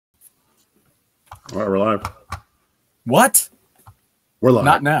All right, we're live. What? We're live.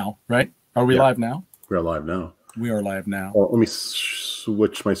 Not now, right? Are we live now? We're live now. We are live now. Well, let me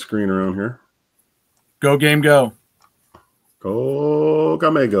switch my screen around here. Go game go.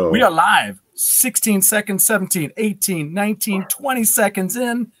 Gogamego. We are live. 16 seconds, 17, 18, 19, 20 seconds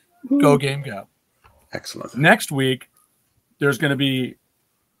in. Go game go. Excellent. Next week, there's going to be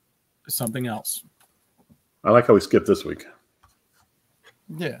something else. I like how we skipped this week.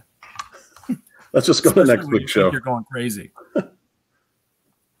 Yeah. Let's just go to next week's show. You're going crazy.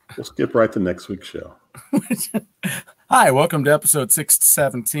 We'll skip right to next week's show. Hi, welcome to episode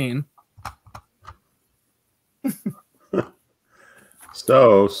 617.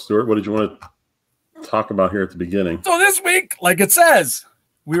 Stuart, what did you want to talk about here at the beginning? So this week, like it says,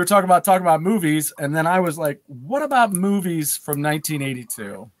 we were talking about movies, and then I was like, what about movies from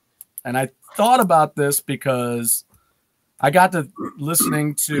 1982? And I thought about this because I got to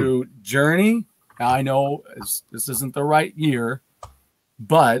listening to Journey. Now, I know this isn't the right year,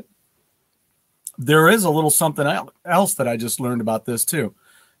 but there is a little something else that I just learned about this too.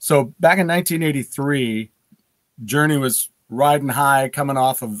 So back in 1983, Journey was riding high, coming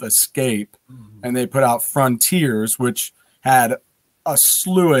off of Escape, and they put out Frontiers, which had a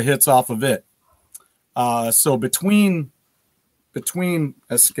slew of hits off of it. So between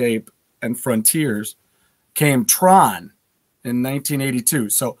Escape and Frontiers came Tron in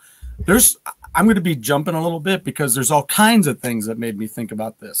 1982. So I'm going to be jumping a little bit because there's all kinds of things that made me think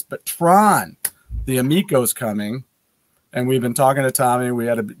about this. But Tron, the Amico's coming, and we've been talking to Tommy. We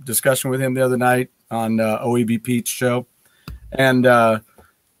had a discussion with him the other night on OEB Pete's show, and that's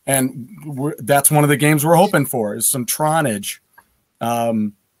one of the games we're hoping for is some Tronage.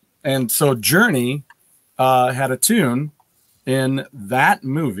 And so Journey had a tune in that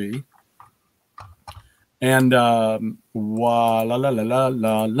movie, and la la la la la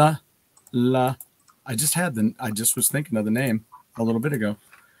la la. I just was thinking of the name a little bit ago.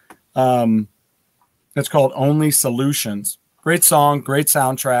 It's called Only Solutions. Great song, great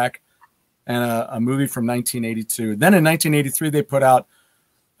soundtrack, and a movie from 1982. Then in 1983, they put out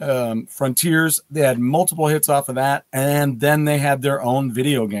Frontiers. They had multiple hits off of that, and then they had their own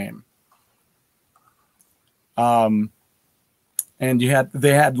video game. And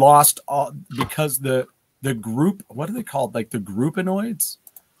they had lost all because the group, what are they called? Like the Groupinoids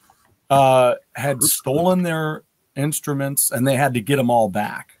had stolen their instruments, and they had to get them all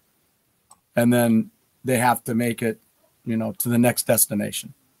back. And then they have to make it, to the next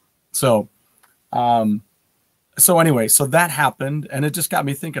destination. So anyway, so that happened, and it just got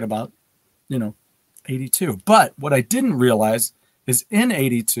me thinking about, 82. But what I didn't realize is in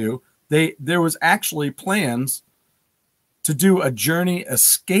 82, there was actually plans to do a Journey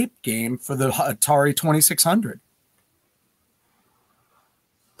Escape game for the Atari 2600.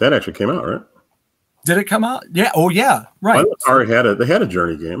 That actually came out, right? Did it come out? Yeah. Oh, yeah. Right. They had a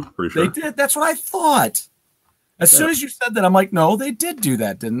Journey game. Pretty sure they did. That's what I thought. As soon as you said that, I'm like, no, they did do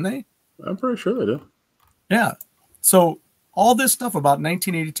that, didn't they? I'm pretty sure they did. Yeah. So all this stuff about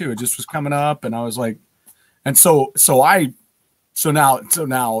 1982, it just was coming up, and I was like, and so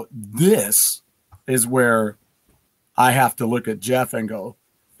now this is where I have to look at Jeff and go,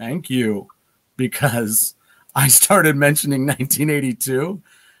 thank you, because I started mentioning 1982.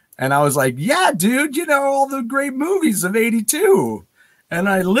 And I was like, yeah, dude, all the great movies of 82. And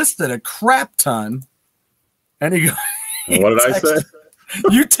I listed a crap ton. And he goes, what did I say?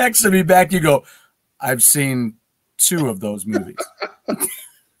 You texted me back. You go, I've seen 2 of those movies.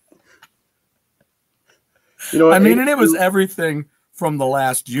 And it was everything from The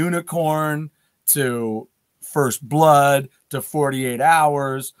Last Unicorn to First Blood to 48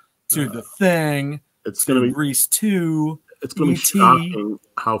 Hours to The Thing. It's going to be Grease 2. It's going to be shocking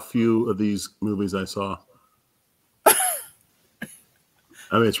how few of these movies I saw.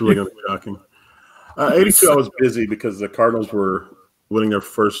 It's really going to be shocking. 82, I was busy because the Cardinals were winning their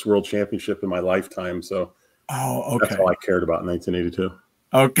first world championship in my lifetime. So that's all I cared about in 1982.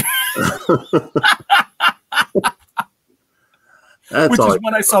 Okay. Which is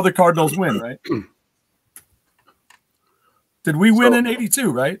when I saw the Cardinals win, right? Did we win in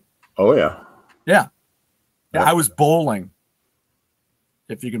 82, right? Oh, yeah. Yeah. Yeah, I was bowling,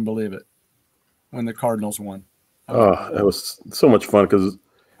 if you can believe it, when the Cardinals won. It was so much fun because,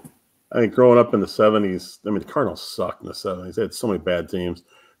 growing up in the 70s, the Cardinals sucked in the 70s. They had so many bad teams.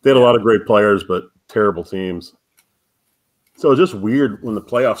 They had a lot of great players, but terrible teams. So it was just weird when the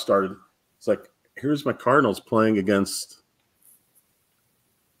playoffs started. It's like, here's my Cardinals playing against,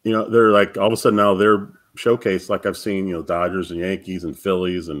 they're like, all of a sudden now they're showcased like I've seen, Dodgers and Yankees and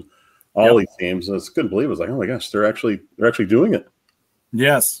Phillies and all these teams, and I couldn't believe it. I was like, oh my gosh, they're actually doing it.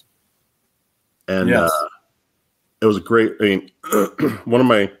 Yes. And Yes. it was a great. I mean, one of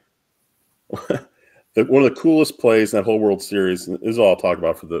the coolest plays in that whole World Series. And this is all I'll talk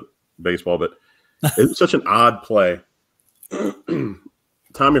about for the baseball, but it was such an odd play.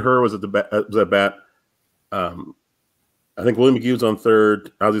 Tommy Herr was at bat. I think Willie McGee was on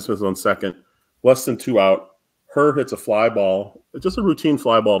third. Ozzie Smith was on second. Less than 2 out. Herr hits a fly ball. It's just a routine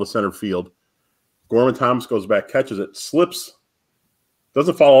fly ball to center field. Gorman Thomas goes back, catches it, slips.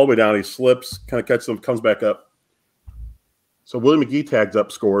 Doesn't fall all the way down. He slips, kind of catches him, comes back up. So Willie McGee tags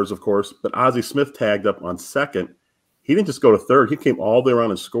up, scores, of course. But Ozzie Smith tagged up on second. He didn't just go to third. He came all the way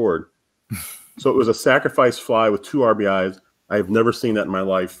around and scored. So it was a sacrifice fly with 2 RBIs. I have never seen that in my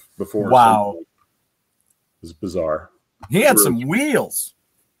life before. Wow. It was bizarre. He had some wheels.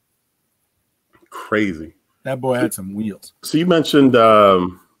 Crazy. That boy had some wheels. So you mentioned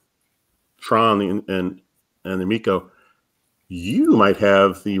Tron and the Miko. You might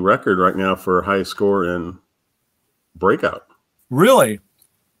have the record right now for highest score in Breakout. Really?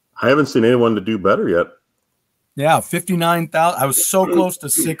 I haven't seen anyone to do better yet. Yeah, 59,000. I was so close to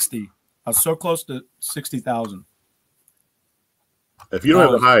 60. I was so close to 60,000. If you don't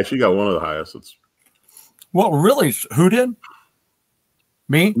have the highest, you got one of the highest. Well, really? Who did?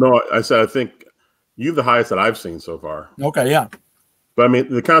 Me? No, I said I think you have the highest that I've seen so far. Okay, yeah. But I mean,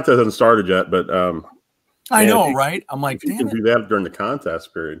 the contest hasn't started yet. But I know, right? I'm like, if you can do that during the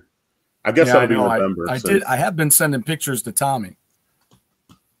contest period. I guess that'll be November. I have been sending pictures to Tommy.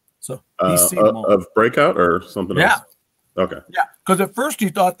 So he's seen them all. Of Breakout or something else? Okay. Yeah, because at first he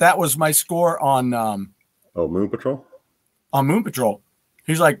thought that was my score on Moon Patrol? On Moon Patrol.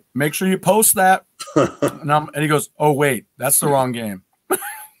 He's like, make sure you post that. and he goes, oh, wait, that's the wrong game.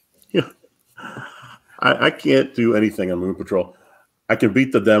 Yeah. I can't do anything on Moon Patrol. I can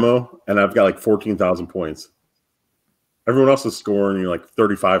beat the demo, and I've got like 14,000 points. Everyone else is scoring like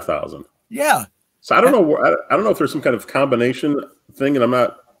 35,000. Yeah. So I don't know. I don't know if there's some kind of combination thing, and I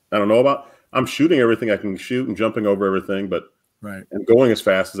don't know about. I'm shooting everything I can shoot and jumping over everything, but and going as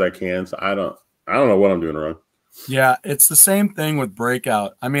fast as I can. So I don't know what I'm doing wrong. Yeah, it's the same thing with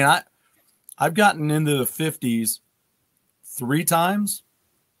Breakout. I mean, I've gotten into the 50s 3 times,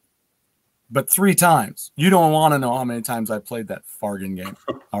 but 3 times. You don't want to know how many times I played that Fargan game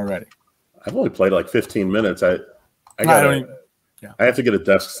already. I've only played like 15 minutes. I have to get a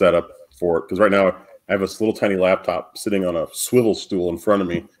desk set up for it because right now I have this little tiny laptop sitting on a swivel stool in front of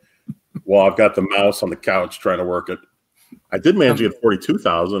me while I've got the mouse on the couch trying to work it. I did manage to get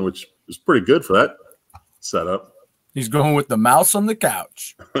 42,000, which is pretty good for that setup. He's going with the mouse on the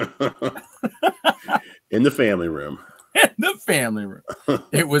couch. In the family room. In the family room.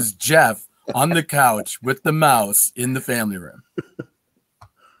 It was Jeff on the couch with the mouse in the family room.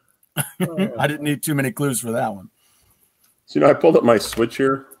 I didn't need too many clues for that one. So, I pulled up my Switch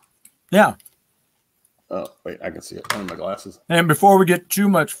here. Yeah. Oh, wait, I can see it on my glasses. And before we get too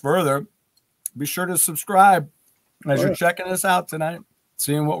much further, be sure to subscribe as you're checking us out tonight,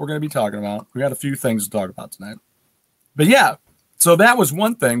 seeing what we're going to be talking about. We got a few things to talk about tonight. But yeah, so that was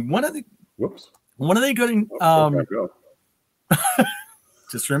one thing. One of the good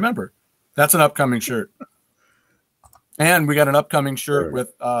just remember, that's an upcoming shirt. And we got an upcoming shirt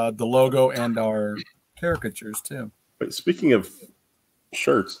with the logo and our caricatures too. But speaking of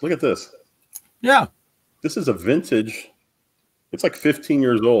shirts, look at this. Yeah. This is a vintage. It's like 15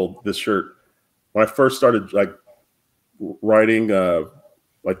 years old, this shirt. When I first started like writing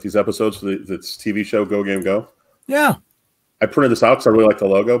like these episodes for this TV show, Go Game Go. Yeah. I printed this out because I really like the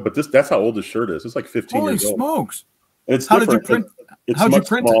logo, but that's how old this shirt is. It's like 15 years old. Holy smokes. And it's how did you print? It's How'd much you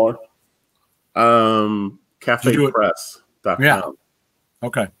print smaller. it? CafePress.com. Yeah.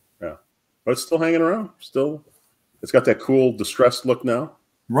 Okay. Yeah. But it's still hanging around. It's got that cool distressed look now.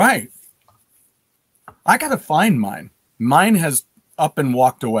 Right. I got to find mine. Mine has up and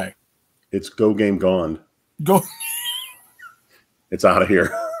walked away. It's Go Game Gone. Go. It's out of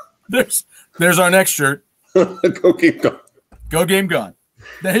here. There's our next shirt. Go Game Gone. Go Game Gone.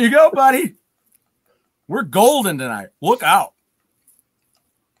 There you go, buddy. We're golden tonight. Look out.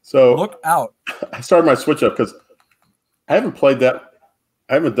 So look out. I started my Switch up because I haven't played that.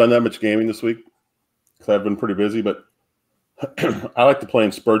 I haven't done that much gaming this week because I've been pretty busy, but I like to play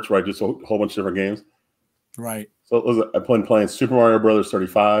in spurts where I just a whole bunch of different games. Right. So I've been playing Super Mario Brothers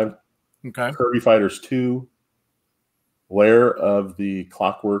 35, okay, Kirby Fighters 2, Lair of the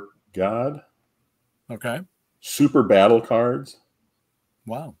Clockwork God, okay, Super Battle Cards.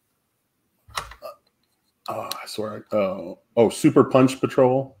 Wow. I swear. Super Punch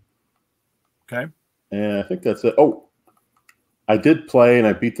Patrol. Okay. And I think that's it. Oh, I did play and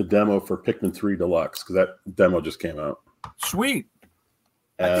I beat the demo for Pikmin 3 Deluxe because that demo just came out. Sweet.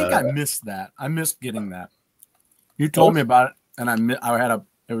 I think I missed that. I missed getting that. You told me about it, and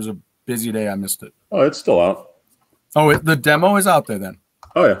it was a busy day. I missed it. Oh, it's still out. Oh, the demo is out there then.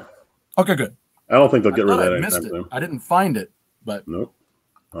 Oh yeah. Okay, good. I don't think they'll get rid of that I anytime missed it. soon. I didn't find it, but Nope,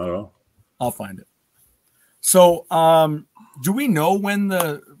 not at all. I'll find it. So, do we know when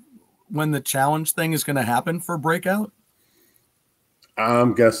the challenge thing is going to happen for Breakout?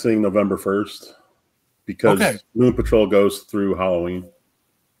 I'm guessing November 1st because Moon Patrol goes through Halloween.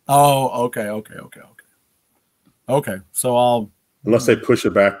 Oh, okay. So unless they push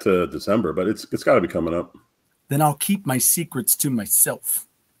it back to December, but it's got to be coming up. Then I'll keep my secrets to myself.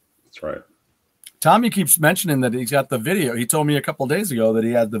 That's right. Tommy keeps mentioning that he's got the video. He told me a couple of days ago that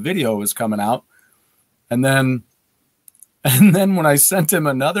he had the video was coming out. And then when I sent him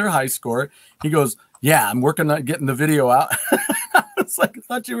another high score, he goes, "Yeah, I'm working on getting the video out." It's like, I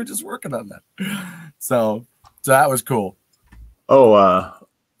thought you were just working on that. So that was cool. Oh,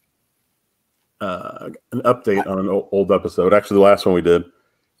 an update on an old episode. Actually, the last one we did.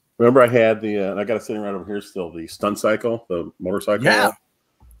 Remember I had and I got it sitting right over here still, the stunt cycle, the motorcycle. Yeah.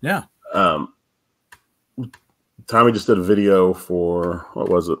 Yeah. Tommy just did a video for, what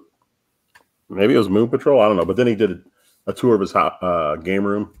was it? Maybe it was Moon Patrol. I don't know. But then he did a tour of his game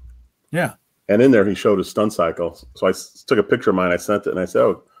room. Yeah. And in there, he showed his stunt cycle. So I took a picture of mine. I sent it, and I said,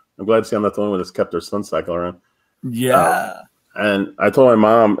 "Oh, I'm glad to see I'm not the only one that's kept their stunt cycle around." Yeah. And I told my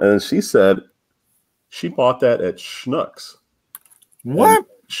mom, and she said she bought that at Schnucks. What? And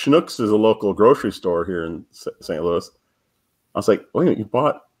Schnucks is a local grocery store here in St. Louis. I was like, "Wait a minute, you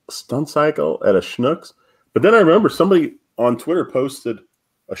bought a stunt cycle at a Schnucks?" But then I remember somebody on Twitter posted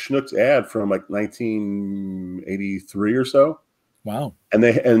a Schnucks ad from like 1983 or so. Wow. And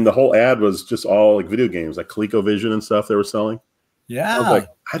the whole ad was just all like video games, like ColecoVision and stuff they were selling. Yeah. I was like,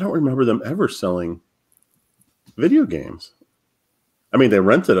 I don't remember them ever selling video games. I mean, they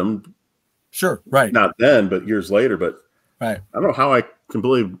rented them. Sure. Right. Not then, but years later. But right. I don't know how I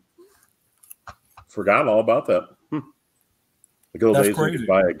completely forgot all about that. The good old days when you could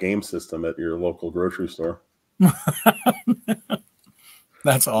buy a game system at your local grocery store.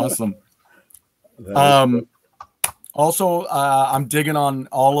 That's awesome. Also, I'm digging on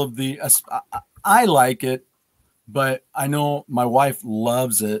all of the. I like it, but I know my wife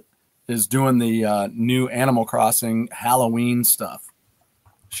loves it. Is doing the new Animal Crossing Halloween stuff.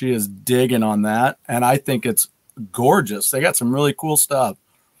 She is digging on that, and I think it's gorgeous. They got some really cool stuff.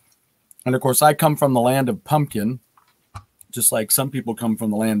 And of course, I come from the land of pumpkin, just like some people come from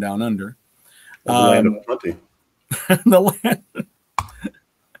the land down under. The land of plenty. The land.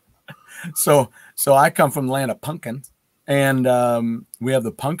 So I come from the land of pumpkin, and we have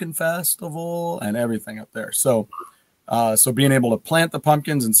the pumpkin festival and everything up there. So being able to plant the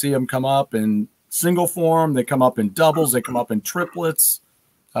pumpkins and see them come up in single form, they come up in doubles, they come up in triplets.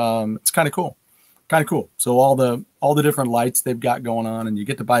 It's kind of cool. So all the different lights they've got going on, and you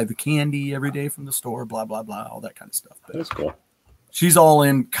get to buy the candy every day from the store, blah, blah, blah, all that kind of stuff. That's cool. She's all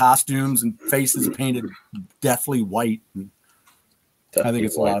in costumes and faces painted deathly white. And I think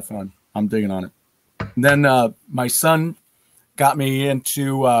it's a lot of fun. I'm digging on it. And then my son got me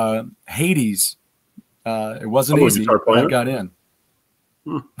into Hades. It wasn't easy. I got in.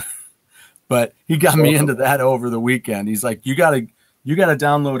 But he got me into that over the weekend. He's like, you gotta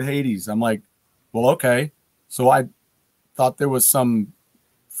download Hades. I'm like, well, okay. So I thought there was some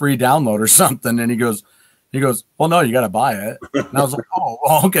free download or something. And he goes, well, no, you got to buy it. And I was like, oh,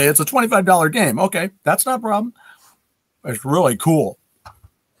 well, okay. It's a $25 game. Okay. That's not a problem. It's really cool.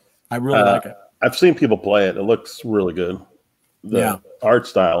 I really like it. I've seen people play it. It looks really good. The art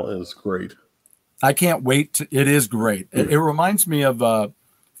style is great. I can't wait. It is great. It reminds me of,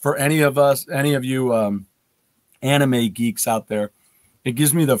 for any of you anime geeks out there, it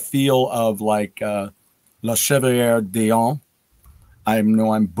gives me the feel of like Le Chevalier d'Eon. I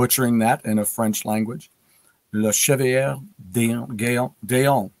know I'm butchering that in a French language. Le Chevalier d'Eon.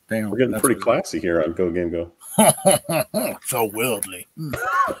 We're getting pretty classy here on Go Game Go. So worldly.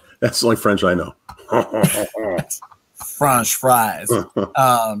 That's the only French I know. French fries.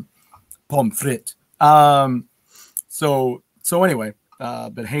 Pommes frites. So anyway,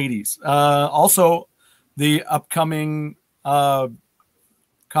 but Hades. Also, the upcoming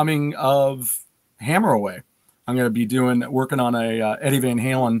coming of Hammer Away. I'm going to be working on a Eddie Van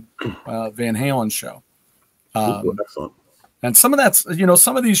Halen show. Excellent. And some of that's,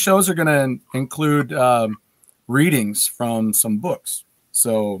 some of these shows are going to include readings from some books.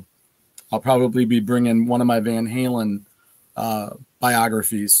 So I'll probably be bringing one of my Van Halen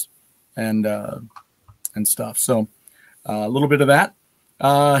biographies and stuff. So a little bit of that.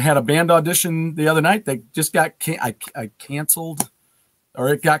 Had a band audition the other night. They just got I canceled or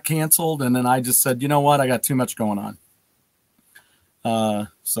it got canceled. And then I just said, you know what? I got too much going on.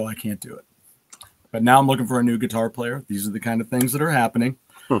 So I can't do it. But now I'm looking for a new guitar player. These are the kind of things that are happening.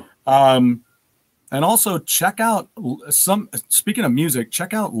 And also check out speaking of music,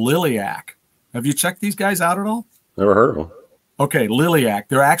 check out Liliac. Have you checked these guys out at all? Never heard of them. Okay, Liliac.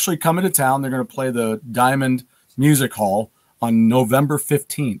 They're actually coming to town. They're going to play the Diamond Music Hall on November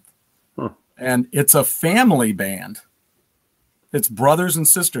 15th. And it's a family band. It's brothers and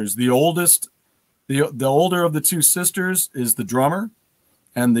sisters. The older of the two sisters is the drummer,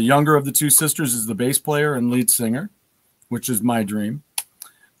 and the younger of the two sisters is the bass player and lead singer, which is my dream.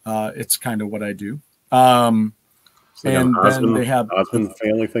 It's kind of what I do. And then they have Osmond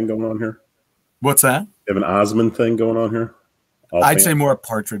family thing going on here. What's that? They have an Osmond thing going on here. I'd say more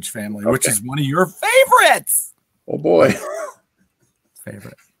Partridge Family, which is one of your favorites. Oh boy,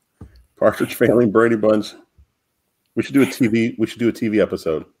 favorite. Partridge Family, Brady Bunch. We should do a TV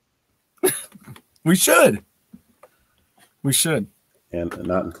episode. We should. And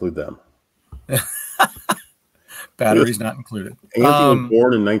not include them. Batteries not included. Anthony was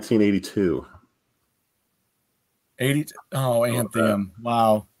born in 1982. Anthem.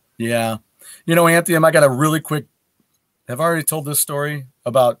 Wow. Yeah. You know, Anthem, I got a really quick. Have I already told this story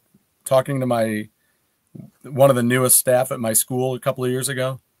about talking to one of the newest staff at my school a couple of years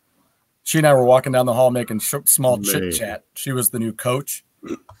ago? She and I were walking down the hall making small chit chat. She was the new coach.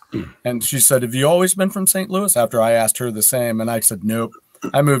 And she said, have you always been from St. Louis? After I asked her the same. And I said, nope.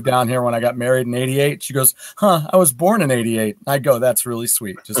 I moved down here when I got married in 88. She goes, I was born in 88. I go, that's really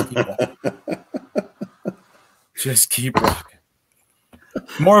sweet. Just keep walking. Just keep walking.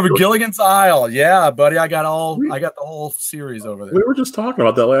 More of a Gilligan's Isle. Yeah, buddy. I got the whole series over there. We were just talking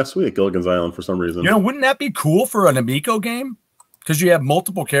about that last week, Gilligan's Island, for some reason. You know, wouldn't that be cool for an Amico game? Because you have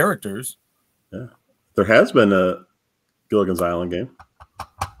multiple characters. Yeah. There has been a Gilligan's Island game.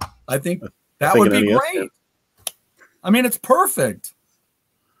 I think that would be great. I mean, it's perfect.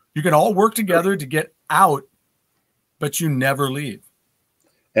 You can all work together to get out, but you never leave.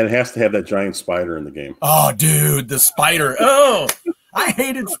 And it has to have that giant spider in the game. Oh, dude, the spider. Oh, I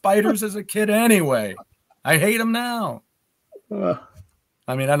hated spiders as a kid anyway. I hate them now.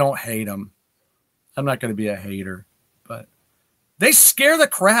 I mean, I don't hate them. I'm not going to be a hater, but they scare the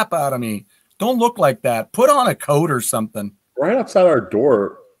crap out of me. Don't look like that. Put on a coat or something. Right outside our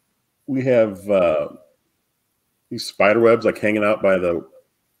door, we have these spider webs like hanging out by the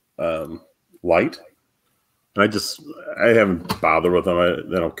light. And I haven't bothered with them.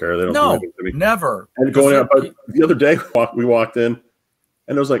 They don't care. They don't do anything to me. Never. And going out, but the other day we walked in,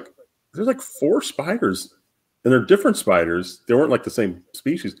 and there's like 4 spiders, and they're different spiders. They weren't like the same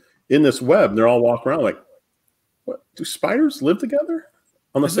species in this web. And they're all walking around like, what? Do spiders live together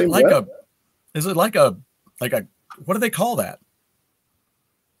on the same web? Is it like a what do they call that?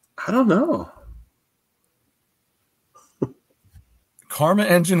 I don't know. Karma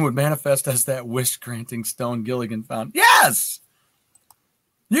engine would manifest as that wish-granting stone Gilligan found. Yes!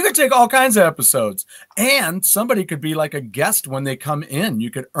 You could take all kinds of episodes. And somebody could be like a guest when they come in.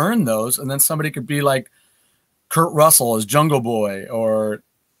 You could earn those. And then somebody could be like Kurt Russell as Jungle Boy or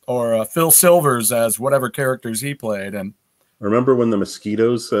Phil Silvers as whatever characters he played. And remember when the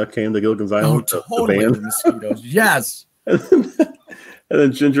Mosquitoes came to Gilligan's Island? Oh, totally. The Mosquitoes. Yes. And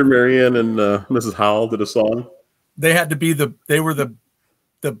then Ginger Marion and Mrs. Howell did a song. They had to be were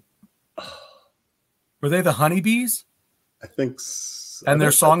they the honeybees? I think and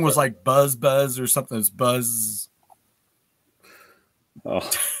their song was like Buzz Buzz or something. It's Buzz. Oh,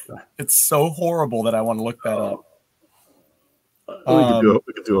 it's so horrible that I want to look that up.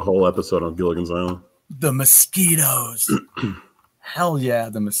 We could do a whole episode on Gilligan's Island. The Mosquitoes. Hell yeah,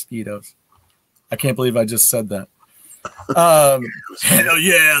 the Mosquitoes. I can't believe I just said that. Hell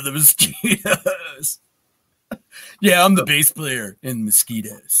yeah, the Mosquitoes. Yeah, I'm the bass player in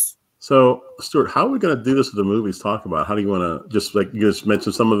Mosquitoes. So, Stuart, how are we going to do this with the movies? Talk about how do you want to you just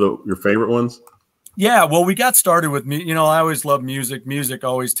mention some of your favorite ones? Yeah, well, we got started with me. You know, I always love music. Music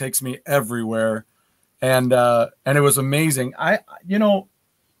always takes me everywhere, and it was amazing.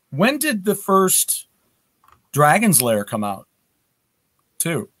 When did the first Dragon's Lair come out?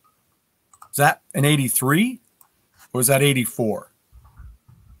 Too. Was that in 83? Or was that 84?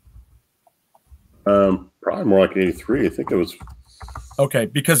 Probably more like 83. I think it was. Okay,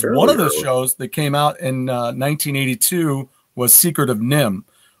 because one of those shows that came out in 1982 was Secret of Nim,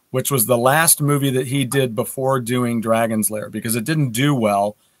 which was the last movie that he did before doing Dragon's Lair because it didn't do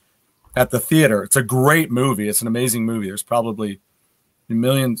well at the theater. It's a great movie. It's an amazing movie. There's probably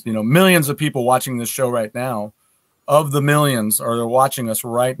millions of people watching this show right now. Of the millions are watching us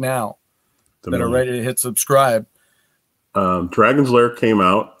right now that are ready to hit subscribe. Dragon's Lair came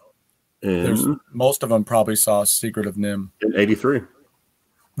out in most of them probably saw Secret of Nim in '83.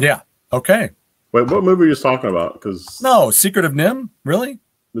 Yeah. Okay. Wait, what movie are you talking about? Because no, Secret of Nim. Really?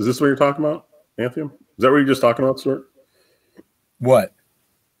 Is this what you're talking about, Anthony? Is that what you're just talking about, Stuart? What?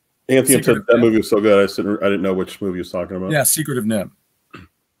 Anthony said that movie was so good. I didn't know which movie he was talking about. Yeah, Secret of Nim.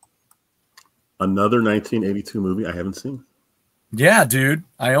 Another 1982 movie I haven't seen. Yeah, dude,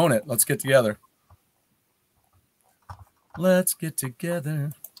 I own it. Let's get together. Let's get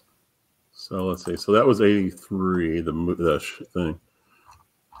together. So let's see. So that was 83. The thing.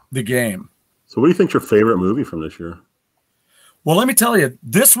 The Game. So what do you think's your favorite movie from this year? Well, let me tell you,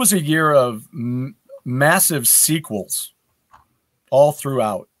 this was a year of massive sequels all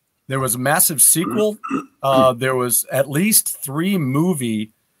throughout. There was a massive sequel. There was at least 3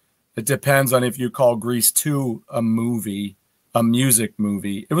 movie. It depends on if you call Grease 2 a movie, a music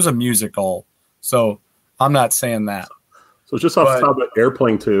movie. It was a musical. So I'm not saying that. So just off the top of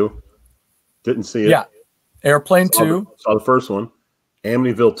Airplane 2. Didn't see it. Yeah. Airplane 2. Saw the first one.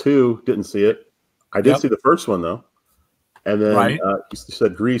 Amityville 2. Didn't see it. I did see the first one, though. And then you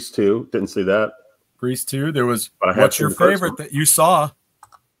said Grease 2. Didn't see that. Grease 2. There was. What's your favorite that you saw?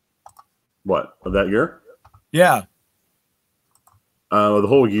 What? Of that year? Yeah. The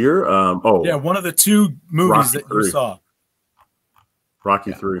whole year? Yeah, one of the 2 movies that you saw.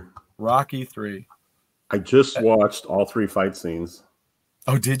 Rocky 3. Rocky 3. I just watched all 3 fight scenes.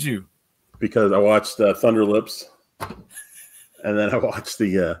 Oh, did you? Because I watched Thunder Lips. And then I watched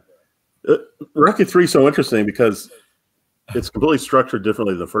the Rocky 3 is so interesting because it's completely structured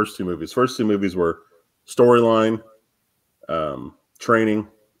differently than the first 2 movies. First 2 movies were storyline, training,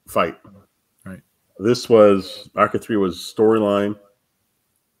 fight. Right. This was Rocky 3 was storyline,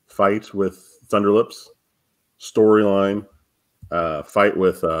 fight with Thunder Lips, storyline, fight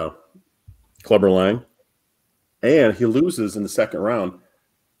with Clubber Lang, and he loses in the second round.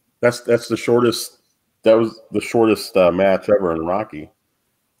 That's the shortest. That was the shortest match ever in Rocky.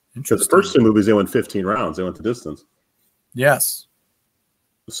 Because the first 2 movies they went 15 rounds. They went to distance. Yes.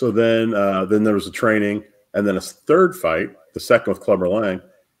 So then there was a training, and then a third fight, the second with Clubber Lang,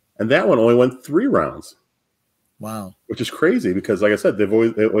 and that one only went 3 rounds. Wow. Which is crazy because, like I said, they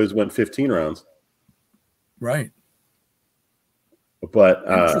always went 15 rounds. Right. But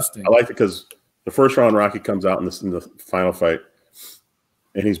I like it because the first round Rocky comes out in the final fight,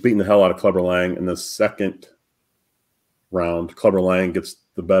 and he's beating the hell out of Clubber Lang. In the second round, Clubber Lang gets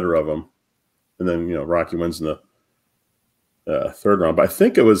the better of him, and then Rocky wins in the third round. But I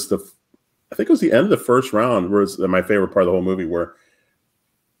think it was the end of the first round where it's my favorite part of the whole movie, where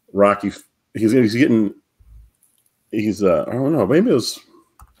Rocky I don't know, maybe it was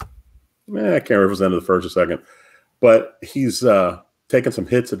I can't remember if it was the end of the first or second, but he's taking some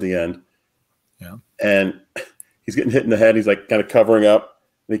hits at the end. Yeah, and he's getting hit in the head. He's like kind of covering up.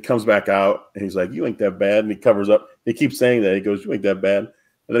 And he comes back out, and he's like, "You ain't that bad." And he covers up. He keeps saying that. He goes, "You ain't that bad."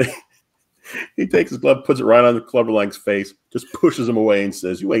 And then he takes his glove, puts it right on the Clubber Lang's face, just pushes him away, and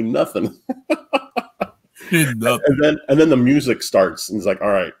says, "You ain't nothing." And then the music starts, and he's like, "All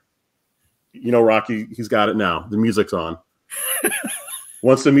right, Rocky, he's got it now. The music's on."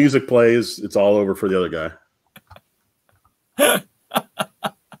 Once the music plays, it's all over for the other guy.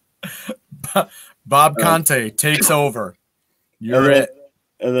 Bob Conte takes over. You're it.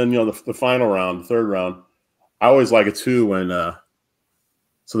 And then the final round, the third round, I always like it too when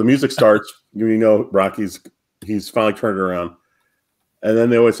so the music starts. Rocky's he's finally turned it around, and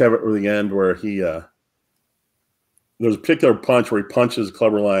then they always have it at the end where he there's a particular punch where he punches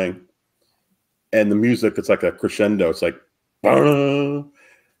Clubber Lang, and the music it's like a crescendo. It's like, and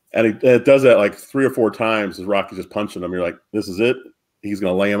it does that like 3 or 4 times as Rocky's just punching him. You're like, this is it. He's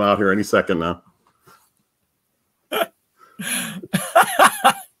gonna lay him out here any second now.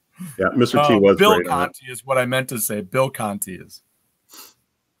 Yeah, Mr. T was Bill great. Conti is what I meant to say. Bill Conti is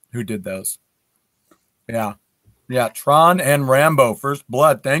who did those. Yeah. Tron and Rambo, First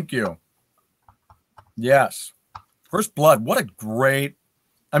Blood. Thank you. Yes, First Blood. What a great.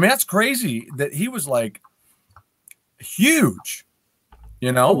 I mean, that's crazy that he was like huge.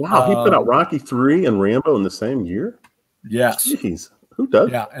 Oh, wow, he put out Rocky 3 and Rambo in the same year. Yes. Jeez, who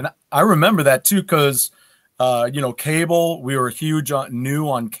does? Yeah, and I remember that too because. Cable, we were new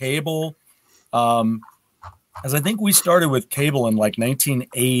on cable. As I think we started with cable in like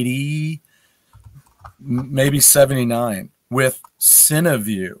 1980, maybe 79 with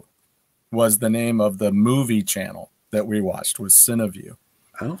Cineview was the name of the movie channel that we watched was Cineview.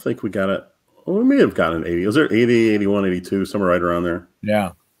 I don't think we got it. Well, we may have gotten 80. Was there 80, 81, 82, somewhere right around there?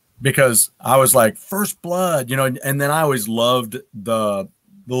 Yeah, because I was like First Blood, and then I always loved the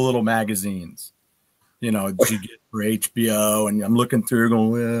little magazines. you know, did you get for HBO? And I'm looking through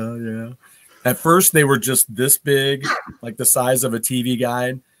going, well, yeah. At first, they were just this big, like the size of a TV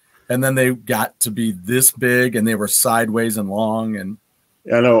guide. And then they got to be this big, and they were sideways and long. And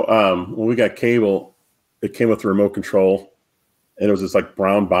I know when we got cable, it came with the remote control, and it was this like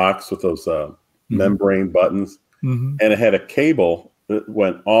brown box with those membrane buttons, and it had a cable that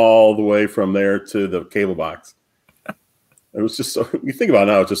went all the way from there to the cable box. It was just so, you think about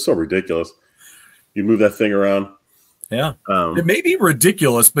it now, it's just so ridiculous. You move that thing around. Yeah. It may be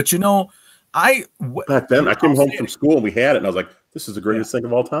ridiculous, but you know, back then I came home from school and we had it, and I was like, this is the greatest thing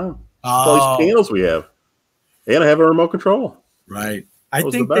of all time. All these channels we have. And I have a remote control. Right. I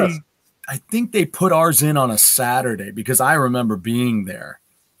think they put ours in on a Saturday because I remember being there,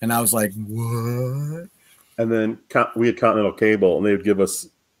 and I was like, what? And then we had Continental Cable, and they would give us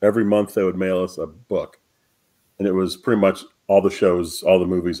every month, they would mail us a book. And it was pretty much all the shows, all the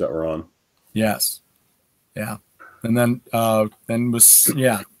movies that were on. Yes. Yeah. And then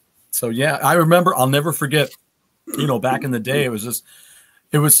so yeah, I remember, I'll never forget, you know, back in the day, it was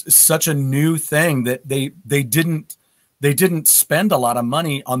such a new thing that they didn't spend a lot of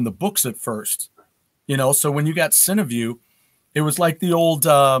money on the books at first, you know. So when you got Cineview, it was like the old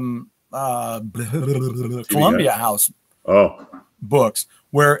Columbia House books,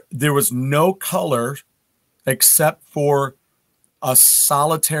 where there was no color except for a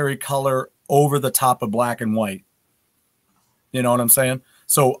solitary color over the top of black and white. You know what I'm saying?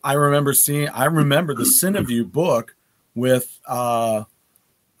 So I remember the Cineview book with The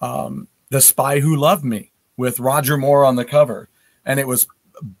Spy Who Loved Me with Roger Moore on the cover, and it was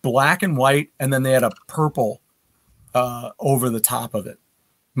black and white, and then they had a purple over the top of it,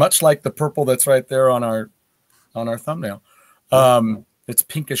 much like the purple that's right there on our thumbnail. It's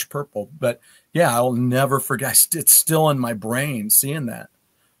pinkish purple, but yeah, I'll never forget. It's still in my brain seeing that.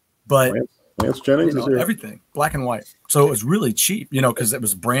 But Lance Jennings, you know, everything black and white, so it was really cheap, you know, because it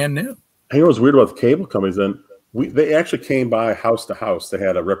was brand new. You know what's weird about the cable companies? Then they actually came by house to house. They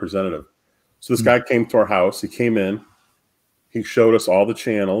had a representative. So this guy came to our house. He came in. He showed us all the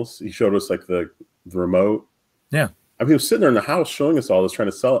channels. He showed us like the remote. Yeah. I mean, he was sitting there in the house showing us all this, trying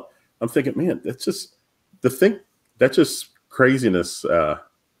to sell it. I'm thinking, man, that's just that's just craziness. To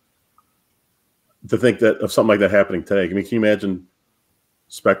think that of something like that happening today. I mean, can you imagine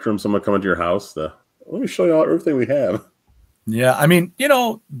Spectrum, someone coming to your house? Let me show you everything we have. Yeah, I mean, you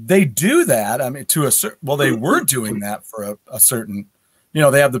know, they do that. I mean, to a certain, well, they were doing that for a certain, you know,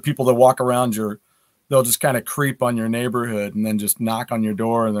 they have the people that walk around they'll just kind of creep on your neighborhood and then just knock on your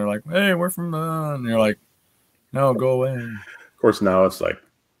door, and they're like, hey, we're from, and you're like, no, go away. Of course, now it's like,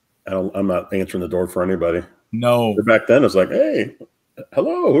 I'm not answering the door for anybody. No. But back then, it was like, hey,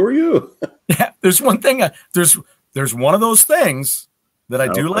 hello, who are you? Yeah, there's one thing, there's one of those things that I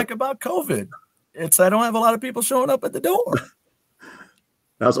do like about COVID. It's I don't have a lot of people showing up at the door.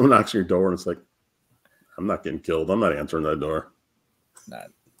 Now someone knocks on your door and it's like, I'm not getting killed. I'm not answering that door.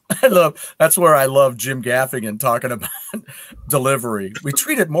 That's where I love Jim Gaffigan talking about delivery. We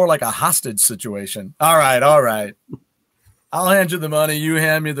treat it more like a hostage situation. All right. I'll hand you the money. You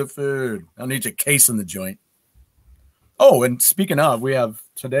hand me the food. I'll need you casing the joint. Oh, and speaking of,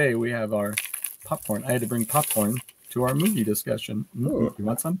 today we have our popcorn. I had to bring popcorn to our movie discussion. You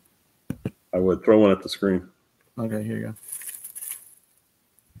want some? I would throw one at the screen. Okay, here you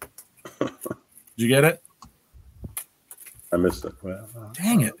go. Did you get it? I missed it. Well,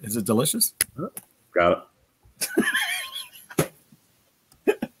 dang it. Is it delicious? Got it.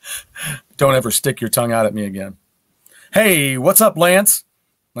 Don't ever stick your tongue out at me again. Hey, what's up, Lance?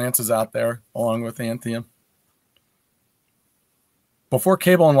 Lance is out there along with Anthea. Before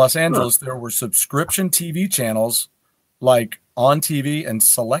cable in Los Angeles, there were subscription TV channels like On TV and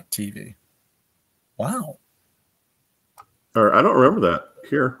Select TV. Wow. Or I don't remember that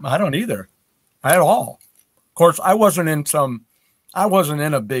here. I don't either. At all. Of course, I wasn't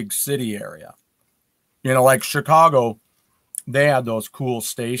in a big city area. You know, like Chicago, they had those cool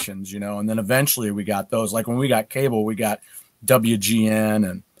stations, you know, and then eventually we got those. Like when we got cable, we got WGN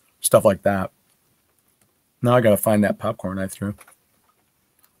and stuff like that. Now I got to find that popcorn I threw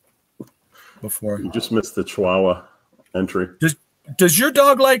before. You just missed the Chihuahua entry. Does your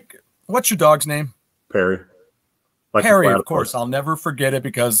dog what's your dog's name? Perry. Perry, of course. I'll never forget it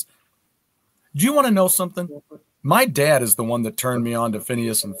because do you want to know something? My dad is the one that turned me on to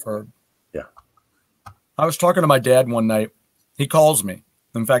Phineas and Ferb. Yeah. I was talking to my dad one night. He calls me.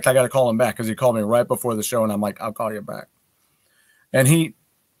 In fact, I got to call him back because he called me right before the show, and I'm like, I'll call you back. And he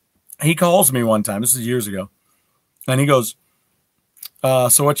calls me one time. This is years ago. And he goes,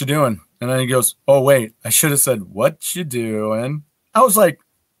 so what you doing? And then he goes, oh, wait, I should have said, what you doing? I was like,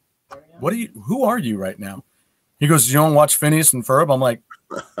 who are you right now? He goes, you don't watch Phineas and Ferb? I'm like,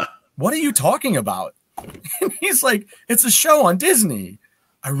 what are you talking about? And he's like, it's a show on Disney.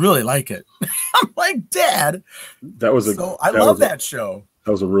 I really like it. I'm like, Dad. I love that show.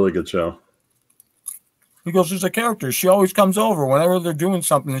 That was a really good show. He goes, there's a character. She always comes over whenever they're doing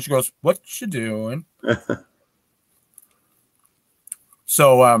something. And she goes, what you doing?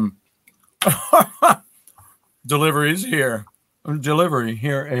 So, delivery's here. Delivery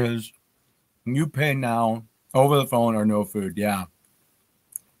here is you pay now over the phone or no food. Yeah.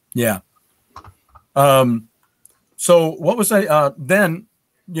 Yeah. So what was I, then,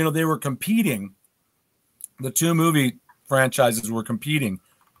 they were competing. The two movie franchises were competing,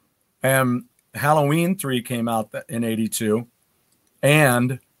 and Halloween 3 came out in 82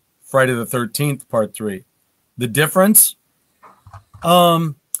 and Friday the 13th part 3. The difference,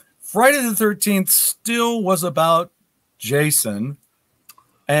 Friday the 13th still was about Jason,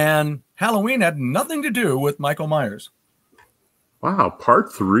 and Halloween had nothing to do with Michael Myers. Wow,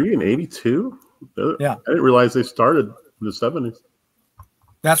 part 3 in 82? Yeah. I didn't realize they started in the 70s.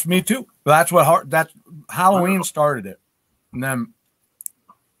 That's me too. That's Halloween started it. And then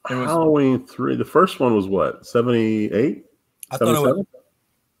it was Halloween 3. The first one was what? 78? I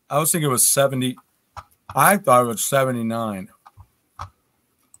was thinking it was 70. I thought it was 79.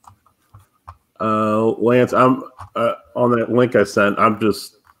 Lance, I'm on that link I sent.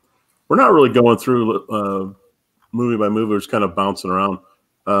 We're not really going through movie by movie. We're just kind of bouncing around.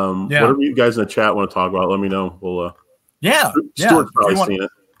 Whatever you guys in the chat want to talk about, let me know. We'll Stuart's probably seen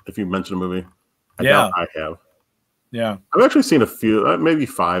it if you mention a movie. I doubt I have. Yeah. I've actually seen a few, maybe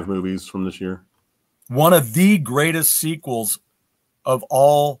 5 movies from this year. One of the greatest sequels of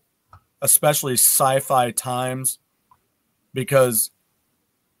all, especially sci-fi times, because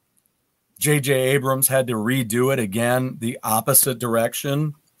J.J. Abrams had to redo it again, the opposite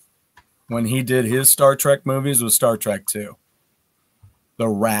direction, when he did his Star Trek movies with Star Trek 2. The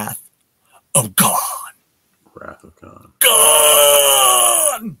Wrath of Khan. Wrath of Khan.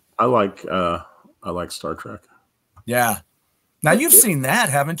 Khan! I like Star Trek. Yeah. Now you've seen that,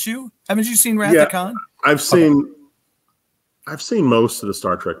 haven't you? Haven't you seen Wrath of Khan? I've seen most of the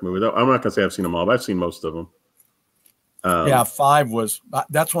Star Trek movies. I'm not gonna say I've seen them all, but I've seen most of them. 5 was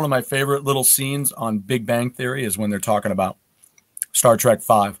that's one of my favorite little scenes on Big Bang Theory is when they're talking about Star Trek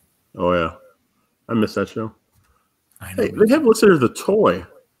 5. Oh yeah, I miss that show. I know. Hey, they have listed as The Toy.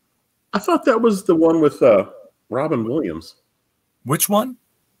 I thought that was the one with Robin Williams. Which one?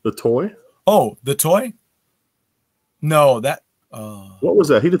 The Toy. Oh, The Toy. No, that. What was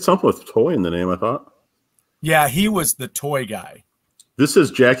that? He did something with toy in the name, I thought. Yeah, he was the toy guy. This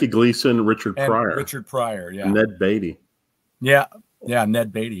is Jackie Gleason, Richard Pryor. Richard Pryor, yeah. Ned Beatty. Yeah,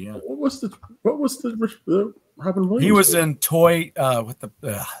 Ned Beatty, yeah. What was the Robin Williams? He was in Toy,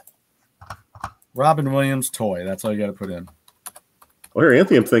 Robin Williams Toy. That's all you got to put in. Oh, here,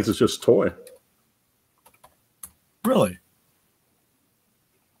 Anthony thinks it's just Toy. Really?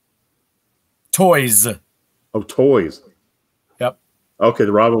 Toys. Oh, Toys. Yep. Okay,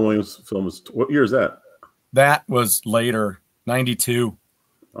 the Robin Williams film was, what year is that? That was later, 92.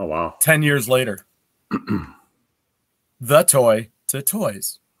 Oh, wow. 10 years later. The Toy to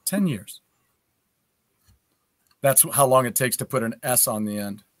Toys. 10 years. That's how long it takes to put an S on the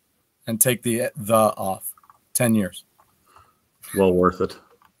end and take the off. 10 years. Well worth it.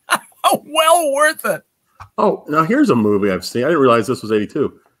 Oh, well worth it. Oh, now here's a movie I've seen. I didn't realize this was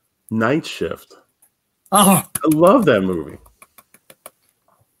 82. Night Shift. Oh, I love that movie.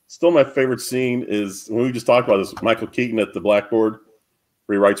 Still, my favorite scene is when we just talked about this. Michael Keaton at the blackboard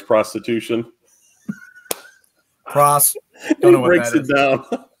where he writes prostitution. Cross. Don't know what breaks it down.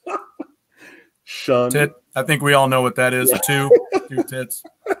 Shun. Tit. I think we all know what that is. Two tits.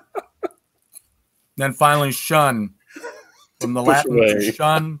 Then finally, shun. From the Latin to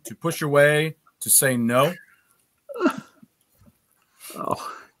shun, to push away, to say no.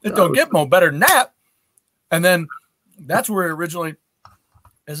 Oh, it don't get no better than that. And then that's where it originally.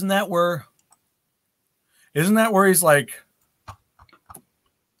 Isn't that where he's like?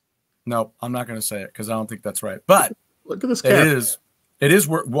 No, I'm not going to say it because I don't think that's right. But look at this cat. It is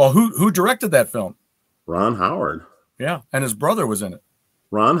where. Well, who directed that film? Ron Howard. Yeah, and his brother was in it.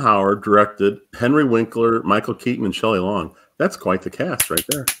 Ron Howard directed. Henry Winkler, Michael Keaton, and Shelley Long. That's quite the cast right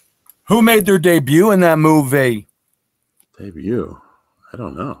there. Who made their debut in that movie? Debut? I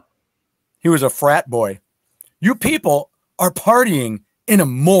don't know. He was a frat boy. You people are partying in a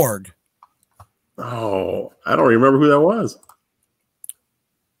morgue. Oh, I don't remember who that was.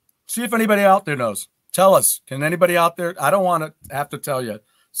 See if anybody out there knows. Tell us. Can anybody out there? I don't want to have to tell you.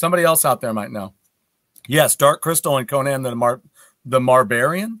 Somebody else out there might know. Yes, Dark Crystal and Conan the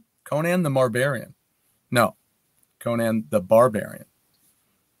Barbarian. Conan the Barbarian. No, Conan the Barbarian.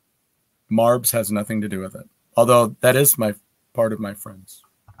 Marbs has nothing to do with it. Although that is part of my friend's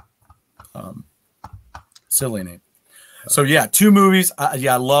silly name. So yeah, 2 movies.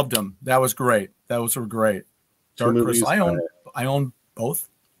 Yeah, I loved them. That was great. Those were great. Dark Crystal. I own both.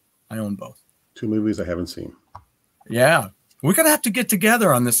 I own both. 2 movies I haven't seen. Yeah. We're going to have to get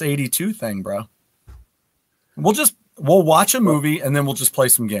together on this 82 thing, bro. We'll watch a movie and then we'll just play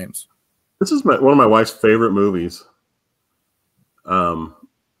some games. This is one of my wife's favorite movies. Savannah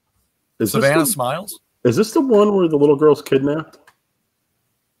Smiles? Is this the one where the little girl's kidnapped?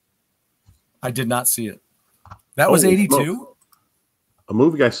 I did not see it. That was 82? No. A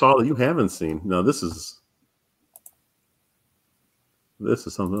movie I saw that you haven't seen. No, this is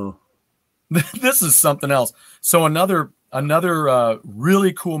something else. This is something else. So another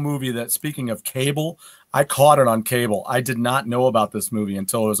really cool movie that, speaking of cable, I caught it on cable. I did not know about this movie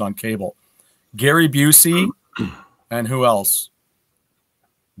until it was on cable. Gary Busey and who else?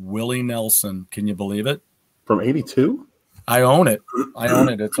 Willie Nelson. Can you believe it? From 82? I own it.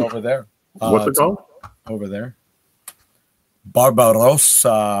 It's over there. What's it called? Over there.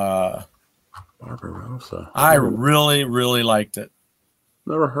 Barbarossa. I really, really liked it.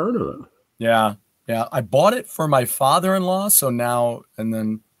 Never heard of it. Yeah. Yeah. I bought it for my father-in-law. So now, and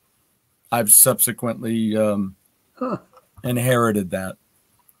then I've subsequently inherited that.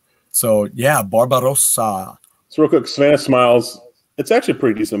 So yeah, Barbarossa. So real quick, Savannah Smiles. It's actually a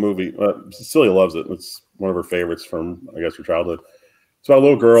pretty decent movie. Cecilia loves it. It's one of her favorites from, I guess, her childhood. It's about a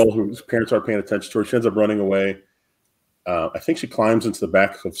little girl whose parents aren't paying attention to her. She ends up running away. I think she climbs into the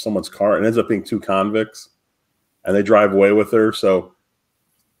back of someone's car and ends up being 2 convicts, and they drive away with her. So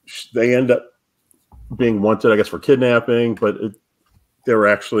they end up being wanted, I guess, for kidnapping. But they were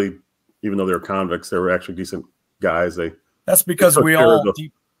actually, even though they were convicts, they were actually decent guys. That's because we all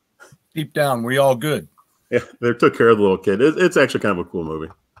deep down, we all good. Yeah, they took care of the little kid. It's actually kind of a cool movie.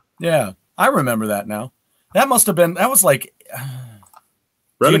 Yeah, I remember that now. That must have been. That was like.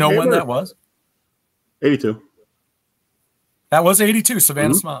 Do you know when that was? 82. That was 82.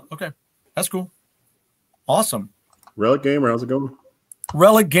 Savannah Smile. Okay, that's cool. Awesome. Relic Gamer, how's it going?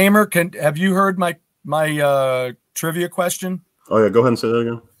 Relic Gamer, have you heard my trivia question? Oh yeah, go ahead and say that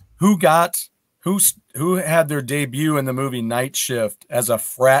again. Who had their debut in the movie Night Shift as a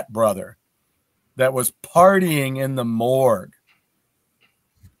frat brother that was partying in the morgue?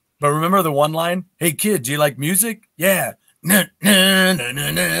 But remember the one line? Hey kid, do you like music? Yeah. How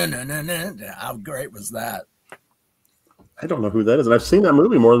great was that? I don't know who that is, and I've seen that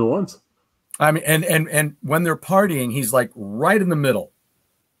movie more than once. I mean, and when they're partying, he's like right in the middle,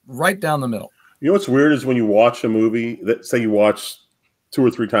 right down the middle. You know what's weird is when you watch a movie that, say, you watched 2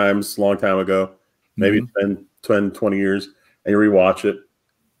 or 3 times a long time ago, maybe 10, 20 years, and you rewatch it,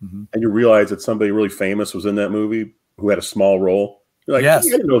 and you realize that somebody really famous was in that movie who had a small role. You're like, yes.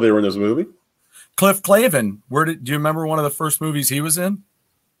 I didn't know they were in this movie. Cliff Clavin. Do you remember one of the first movies he was in?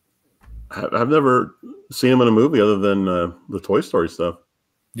 I've never seen him in a movie other than the Toy Story stuff.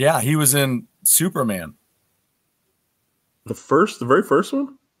 Yeah, he was in Superman. The very first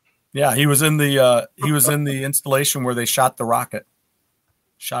one? Yeah, he was in the installation where they shot a rocket.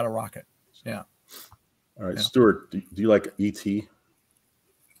 Yeah. All right, yeah. Stuart, do you like E.T.?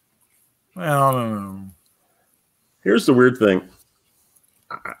 Well, here's the weird thing.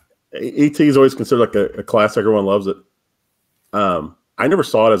 E.T. is always considered like a classic. Everyone loves it. I never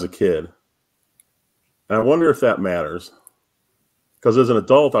saw it as a kid. And I wonder if that matters. Because as an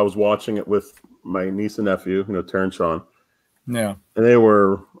adult, I was watching it with my niece and nephew, Terrence Sean. Yeah. And they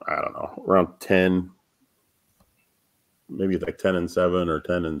were, I don't know, around 10, maybe like 10 and 7 or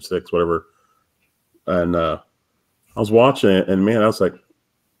 10 and 6, whatever. And I was watching it, and man, I was like,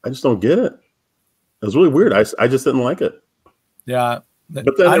 I just don't get it. It was really weird. I just didn't like it. Yeah.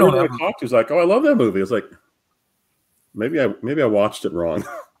 But then everyone I talked to was like, oh, I love that movie. It's like, maybe I watched it wrong.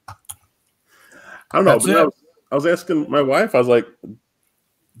 I don't know. I was asking my wife, I was like,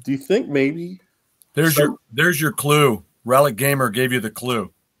 do you think maybe there's your clue. Relic Gamer gave you the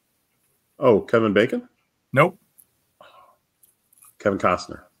clue. Oh, Kevin Bacon? Nope. Kevin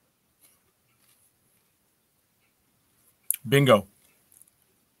Costner. Bingo.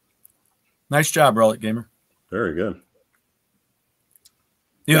 Nice job, Relic Gamer. Very good.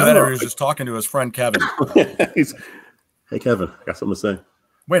 Either that or he was just talking to his friend Kevin. Hey, Kevin, I got something to say.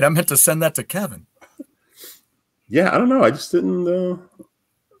 Wait, I meant to send that to Kevin. Yeah, I don't know. I just didn't.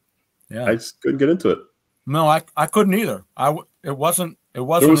 Yeah, I just couldn't get into it. No, I couldn't either. It wasn't. There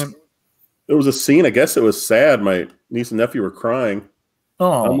was a scene. I guess it was sad. My niece and nephew were crying.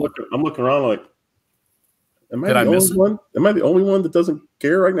 Oh, I'm looking around like, Am I Did the I miss only one? Am I the only one that doesn't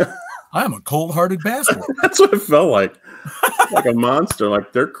care right now? I am a cold-hearted bastard. That's what it felt like a monster.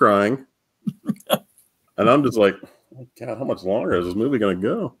 Like they're crying, and I'm just like, oh, God, how much longer is this movie gonna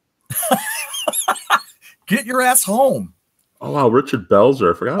go? Get your ass home. Oh wow, Richard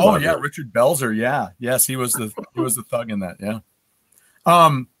Belzer. I forgot about Oh yeah, that. Richard Belzer. Yeah, yes, he was the thug in that. Yeah.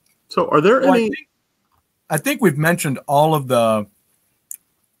 So, are there Well, any? I think we've mentioned all of the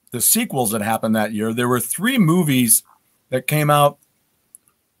sequels that happened that year. There were 3 movies that came out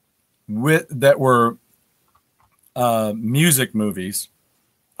that were music movies.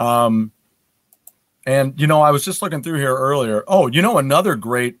 And I was just looking through here earlier. Oh, another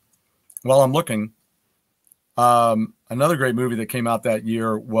great. While I'm looking, another great movie that came out that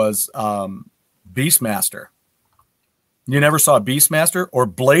year was Beastmaster. You never saw Beastmaster? Or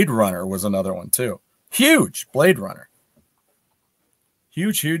Blade Runner was another one too. Huge Blade Runner.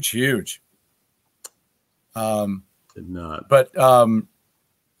 Huge. Did not. But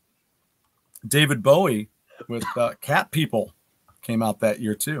David Bowie with Cat People came out that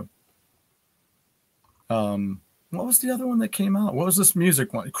year too. What was the other one that came out? What was this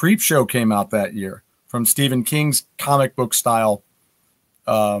music one? Creep Show came out that year from Stephen King's comic book style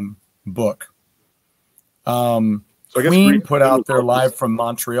book. So I guess Queen Grease put out their Live from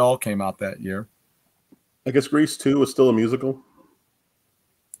Montreal came out that year. I guess Grease 2 was still a musical.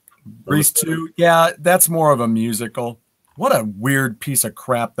 Grease 2, yeah, that's more of a musical. What a weird piece of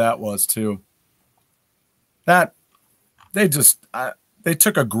crap that was too. That they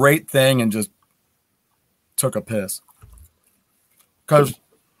took a great thing and just took a piss. Because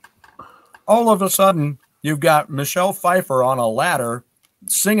all of a sudden you've got Michelle Pfeiffer on a ladder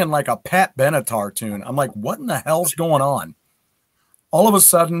singing like a Pat Benatar tune. I'm like, what in the hell's going on? All of a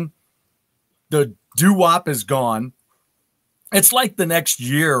sudden, the doo-wop is gone. It's like the next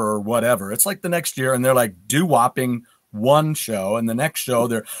year or whatever. It's like the next year, and they're like doo-wopping one show, and the next show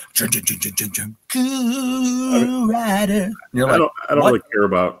they're Cool Rider. You're like, I don't really care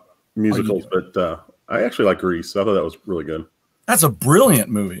about musicals, but I actually like Grease. I thought that was really good. That's a brilliant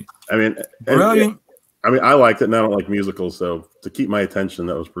movie. I mean, Brilliant. I liked it, and I don't like musicals, so to keep my attention,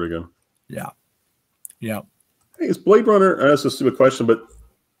 that was pretty good. Yeah. Hey, is Blade Runner? That's a stupid question, but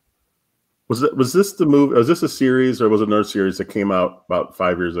was this the movie? Was this a series, or was it another series that came out about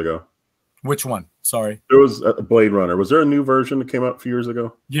 5 years ago? Which one? Sorry. There was a Blade Runner. Was there a new version that came out a few years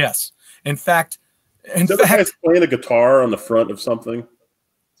ago? Yes. In fact, the guy's playing a guitar on the front of something,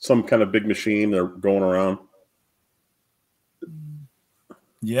 some kind of big machine. They're going around.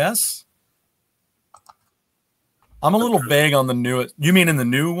 Yes. I'm a little vague on the new. You mean in the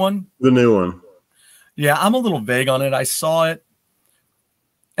new one? The new one. Yeah, I'm a little vague on it. I saw it,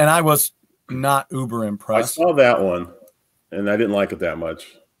 and I was not uber impressed. I saw that one, and I didn't like it that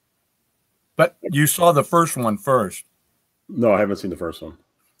much. But you saw the first one first. No, I haven't seen the first one.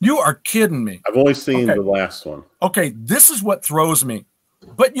 You are kidding me. I've only seen the last one. Okay, this is what throws me.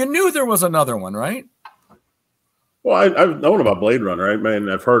 But you knew there was another one, right? Well, I've known about Blade Runner. I mean,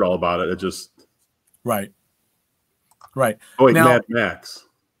 I've heard all about it. It just right. Oh wait, now, Mad Max.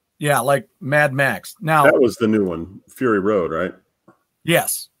 Yeah, like Mad Max. Now that was the new one, Fury Road, right?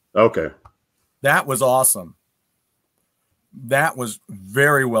 Yes. Okay. That was awesome. That was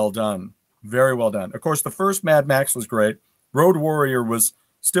very well done. Very well done. Of course, the first Mad Max was great. Road Warrior was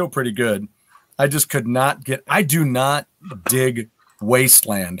still pretty good. I just could not I do not dig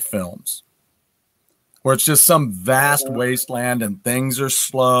wasteland films where it's just some vast wasteland and things are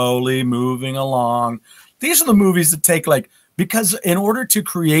slowly moving along. These are the movies that take because in order to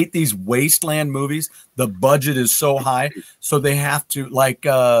create these wasteland movies, the budget is so high. So they have to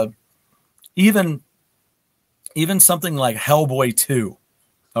even something like Hellboy 2.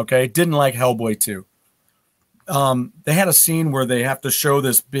 Okay. Didn't like Hellboy 2. They had a scene where they have to show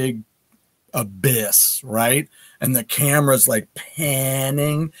this big abyss, right? And the camera's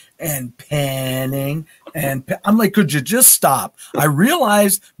panning and panning. And I'm like, could you just stop? I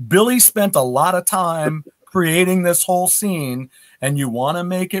realized Billy spent a lot of time creating this whole scene, and you want to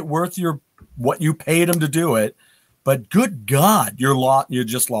make it worth what you paid him to do it. But good God, you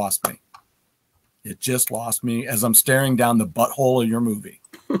just lost me. It just lost me as I'm staring down the butthole of your movie.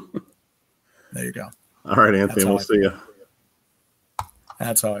 There you go. All right, Anthony, we'll see you.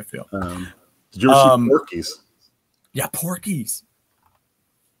 That's how I feel. Did you ever see Porky's? Yeah, Porky's.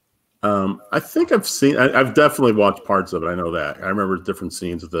 I think I've seen. I've definitely watched parts of it. I know that. I remember different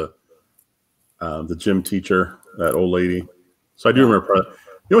scenes of the gym teacher, that old lady. So I do remember. You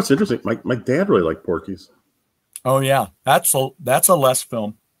know what's interesting? My dad really liked Porky's. Oh yeah, that's a Les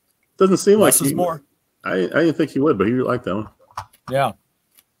film. Doesn't seem less like is more. I didn't think he would, but he liked that one. Yeah.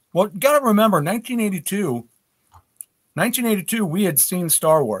 Well, you got to remember, 1982, 1982, we had seen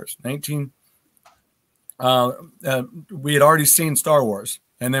Star Wars. We had already seen Star Wars,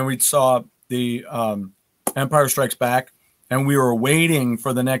 and then we saw the Empire Strikes Back, and we were waiting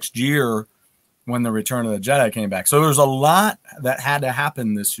for the next year when the Return of the Jedi came back. So there was a lot that had to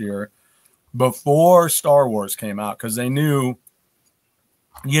happen this year before Star Wars came out, because they knew,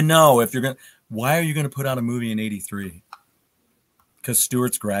 if you're why are you going to put out a movie in 83? Because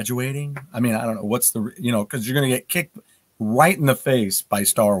Stewart's graduating? I mean, I don't know. What's the, because you're going to get kicked right in the face by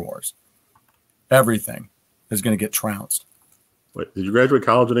Star Wars. Everything is going to get trounced. Wait, did you graduate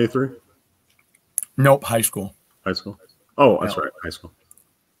college in 83? Nope, high school. High school? Oh, that's right, high school.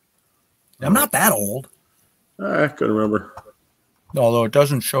 I'm not that old. I couldn't remember. Although it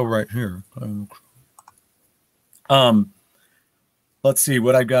doesn't show right here. Let's see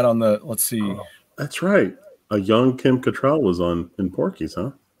what I got on the. Let's see. Oh, that's right. A young Kim Cattrall was in Porky's,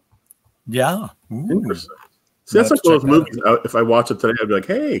 huh? Yeah. Ooh. Interesting. See, that's like one of those movies. If I watch it today, I'd be like,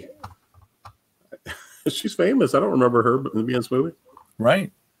 "Hey, she's famous. I don't remember her being in this movie."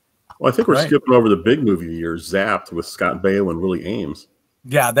 Right. Well, I think we're skipping over the big movie of the year, Zapped, with Scott Baio and Willie Ames.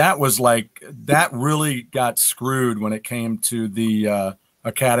 Yeah, that really got screwed when it came to the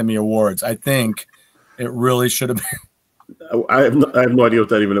Academy Awards. I think it really should have been. I have no idea what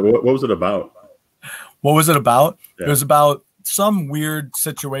that even. What was it about? What was it about? Yeah. It was about some weird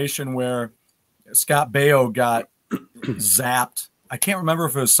situation where Scott Baio got zapped. I can't remember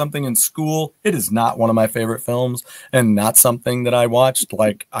if it was something in school. It is not one of my favorite films and not something that I watched.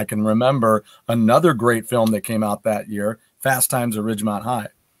 Like, I can remember another great film that came out that year, Fast Times at Ridgemont High.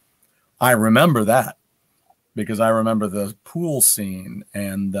 I remember that because I remember the pool scene.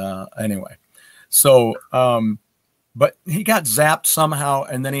 And anyway, so, but he got zapped somehow,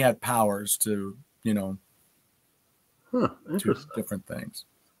 and then he had powers to, do different things.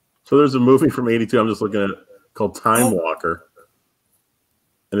 So there's a movie from 82 I'm just looking at called Time Walker.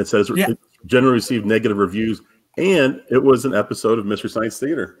 And it says it generally received negative reviews, and it was an episode of Mystery Science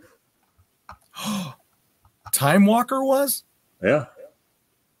Theater. Time Walker was? Yeah.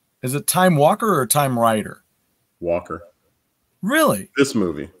 Is it Time Walker or Time Rider? Walker. Really? This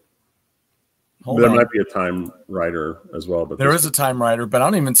movie. There might be a Time Rider as well, but there is a Time Rider, but I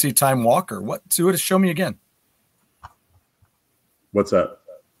don't even see Time Walker. What? Show me again. What's that?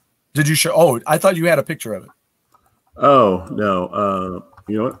 Did you show? Oh, I thought you had a picture of it. Oh no.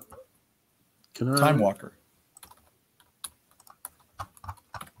 You know what? Can I? Time Walker.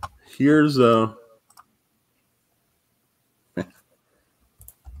 Here's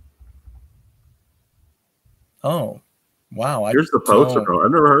Oh, wow! Here's the poster.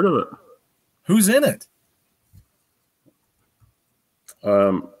 I've never heard of it. Who's in it?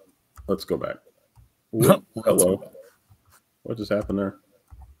 Let's go back. Hello. What just happened there?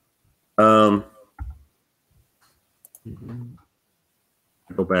 Go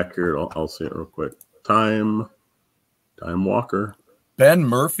back here. I'll see it real quick. Time Walker. Ben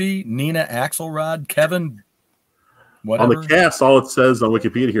Murphy, Nina Axelrod, Kevin. Whatever. On the cast, all it says on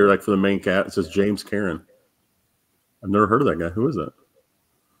Wikipedia here, like for the main cast, it says James Karen. I've never heard of that guy. Who is it?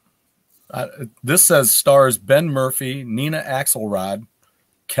 This says stars Ben Murphy, Nina Axelrod,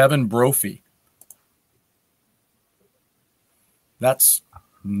 Kevin Brophy.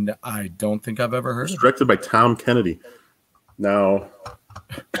 I don't think I've ever heard of it. Directed by Tom Kennedy. Now,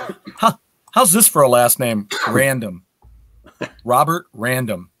 how's this for a last name? Random. Robert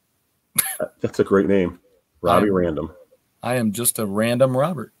Random. That's a great name. Robbie Random. I am just a random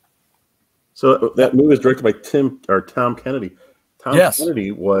Robert. So that movie was directed by Tom Kennedy. Tom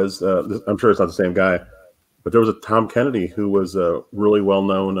Kennedy was, I'm sure it's not the same guy, but there was a Tom Kennedy who was a really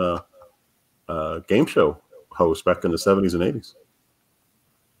well-known game show host back in the 70s and 80s.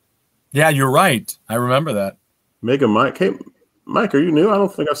 Yeah, you're right. I remember that. Mega Mike. Hey, Mike, are you new? I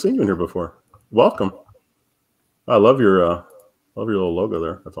don't think I've seen you in here before. Welcome. I love your little logo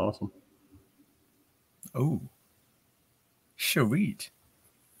there. That's awesome. Oh, sweet.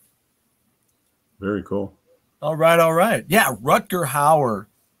 Very cool. All right. Yeah, Rutger Hauer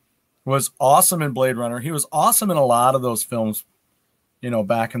was awesome in Blade Runner. He was awesome in a lot of those films,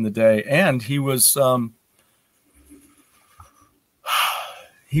 back in the day. And he was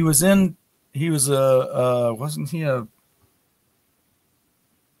wasn't he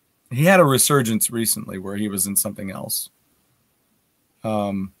he had a resurgence recently where he was in something else.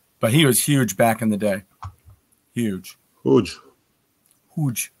 But he was huge back in the day. Huge. Hoogie.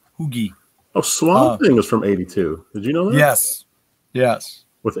 Oh, Swamp Thing was from 82. Did you know that? Yes.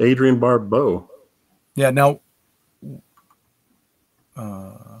 With Adrienne Barbeau. Yeah, now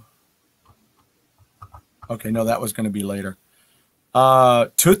okay, no, that was going to be later.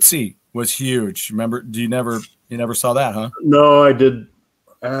 Tootsie was huge. Remember, you You never saw that, huh? No, I did.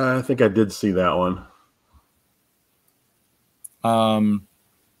 I think I did see that one.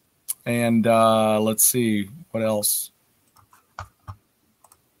 And let's see what else.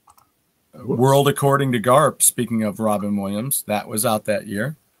 Whoops. World According to Garp. Speaking of Robin Williams, that was out that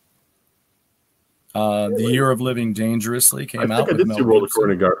year. The Year of Living Dangerously came out. I did see World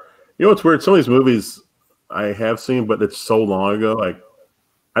According to Garp. You know what's weird? Some of these movies I have seen, but it's so long ago. Like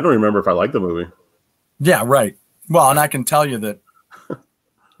I don't remember if I liked the movie. Yeah, right. Well, and I can tell you that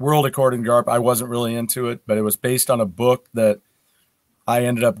World According to Garp, I wasn't really into it, but it was based on a book that I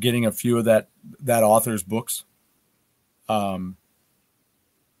ended up getting a few of that author's books.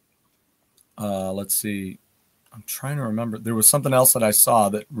 Let's see. I'm trying to remember. There was something else that I saw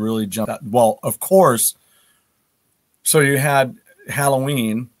that really jumped out. Well, of course. So you had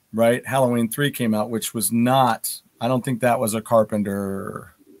Halloween, right? Halloween 3 came out, which was not, I don't think that was a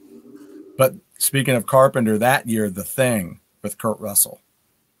Carpenter. But speaking of Carpenter, that year, The Thing with Kurt Russell.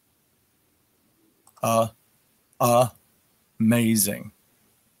 Amazing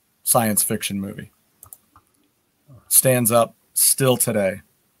science fiction movie. Stands up still today.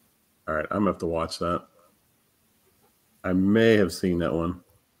 All right, I'm gonna have to watch that. I may have seen that one.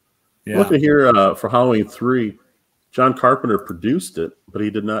 Yeah. Look at here for Halloween 3, John Carpenter produced it, but he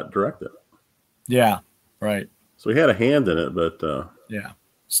did not direct it. Yeah, right. So he had a hand in it, but yeah,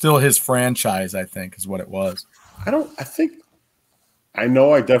 still his franchise, I think, is what it was. I know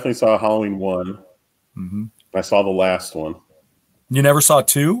I definitely saw Halloween 1. Mm-hmm. I saw the last one. You never saw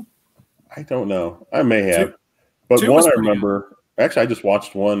 2? I don't know. I may have. But 1 I remember. Actually, I just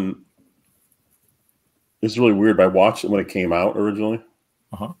watched 1. It's really weird, but I watched it when it came out originally.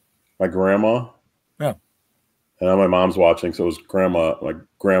 Uh-huh. My grandma. Yeah. And now my mom's watching, so it was my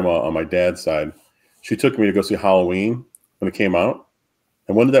grandma on my dad's side. She took me to go see Halloween when it came out.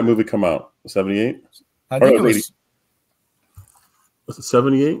 And when did that movie come out? 78? I think it was 80. Was it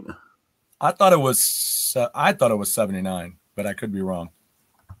 78? I thought it was 79, but I could be wrong.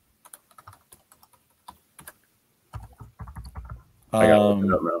 I got to look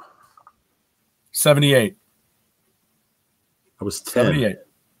it up now. 78. I was 10. 78.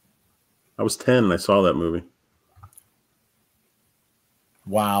 I was 10 and I saw that movie.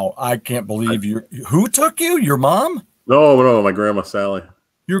 Wow, I can't believe you. Who took you? Your mom? No, my grandma Sally.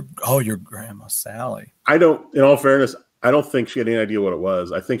 Your grandma Sally. In all fairness, I don't think she had any idea what it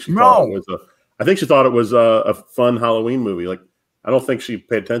was. I think she thought it was a fun Halloween movie. Like I don't think she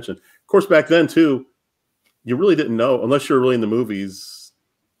paid attention. Of course, back then too, you really didn't know unless you're really in the movies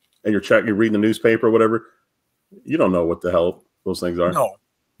and you're reading the newspaper or whatever. You don't know what the hell those things are.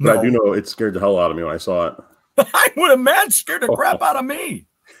 But I do know it scared the hell out of me when I saw it. I would imagine scared the crap out of me.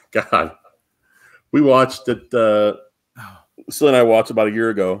 God, we watched it. Silly and I watched about a year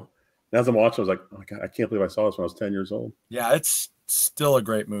ago. And as I'm watching, I was like, "Oh my God, I can't believe I saw this when I was 10 years old." Yeah, it's still a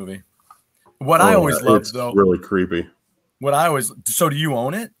great movie. I always loved, though, really creepy. So do you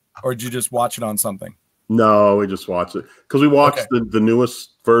own it, or did you just watch it on something? No, we just watched it because we watched the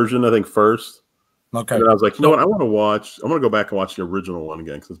newest version, I think, first. Okay. And I was like, you know what? I'm going to go back and watch the original one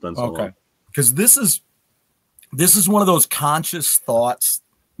again because it's been so long. Because this is one of those conscious thoughts,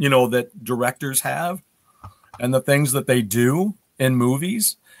 that directors have, and the things that they do in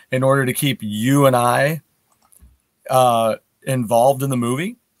movies in order to keep you and I involved in the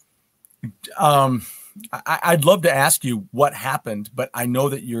movie. I'd love to ask you what happened, but I know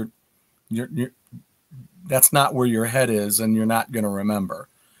that you're that's not where your head is, and you're not going to remember.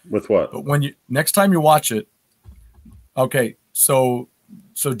 With what? But next time you watch it, okay. So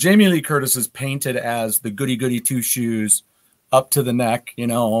Jamie Lee Curtis is painted as the goody two shoes, up to the neck.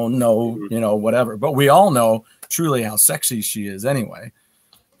 Whatever. But we all know truly how sexy she is. Anyway,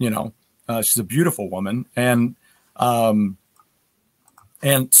 she's a beautiful woman, and so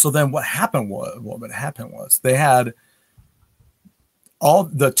then what happened was they had all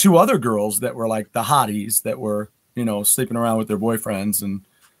the 2 other girls that were like the hotties that were, sleeping around with their boyfriends and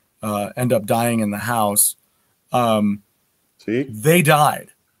end up dying in the house. See? They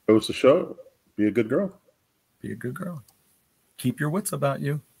died. It was the show. Be a good girl. Be a good girl. Keep your wits about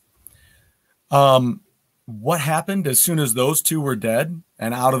you. What happened as soon as those 2 were dead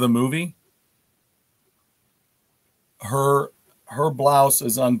and out of the movie? Her blouse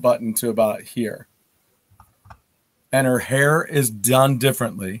is unbuttoned to about here. And her hair is done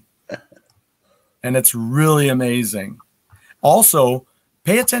differently. And it's really amazing. Also,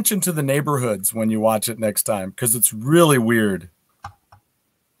 pay attention to the neighborhoods when you watch it next time, because it's really weird.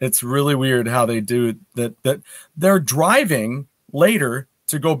 It's really weird how they do that they're driving later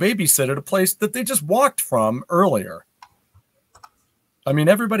to go babysit at a place that they just walked from earlier. I mean,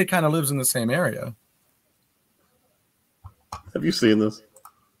 everybody kind of lives in the same area. Have you seen this?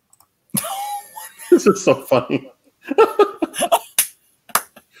 This is so funny.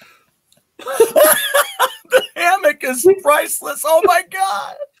 The hammock is priceless. Oh my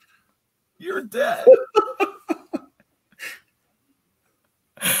God. You're dead.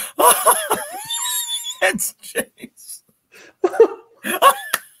 It's Chase.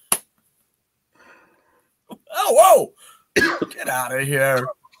 Oh, whoa. Get out of here.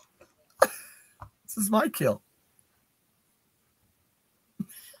 This is my kill.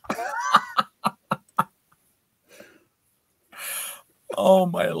 Oh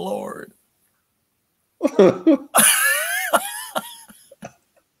my Lord.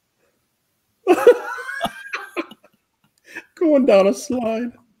 Going down a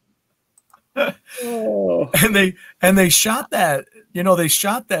slide. Oh. And they shot that, they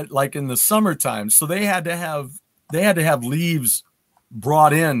shot that like in the summertime. So they had to have leaves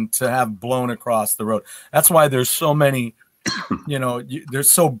brought in to have blown across the road. That's why there's so many,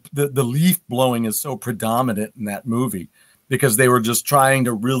 the leaf blowing is so predominant in that movie, because they were just trying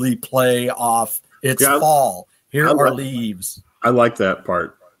to really play off it's fall. Here are leaves. I like that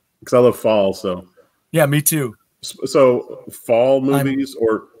part because I love fall. So yeah, me too. So fall movies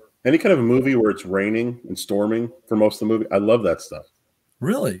or any kind of a movie where it's raining and storming for most of the movie, I love that stuff.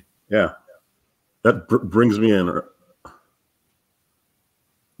 Really? Yeah. That brings me in.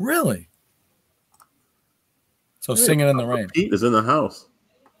 Really? So hey, Singing in the Rain. Pete is in the house.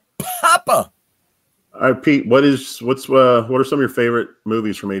 Papa. All right, Pete, what are some of your favorite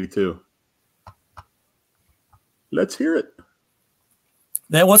movies from '82? Let's hear it.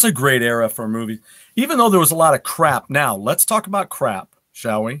 That was a great era for movies. Even though there was a lot of crap. Now, let's talk about crap,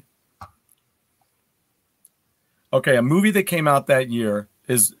 shall we? Okay, a movie that came out that year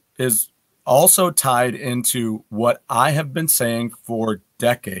is also tied into what I have been saying for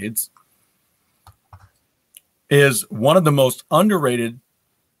decades, is one of the most underrated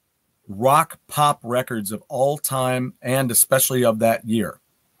rock pop records of all time, and especially of that year.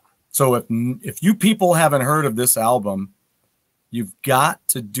 So if you people haven't heard of this album, you've got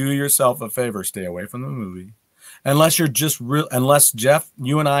to do yourself a favor. Stay away from the movie. Unless you're just real, unless Jeff,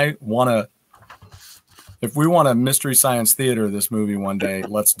 you and I want to, if we want a Mystery Science Theater this movie one day,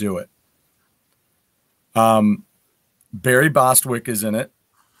 let's do it. Barry Bostwick is in it.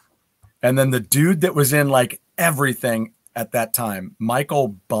 And then the dude that was in like everything at that time,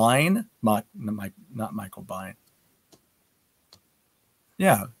 Michael Biehn, not Michael Biehn.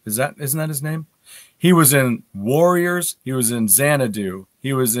 Yeah, isn't that his name? He was in Warriors. He was in Xanadu.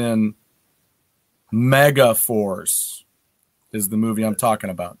 He was in Mega Force, is the movie I'm talking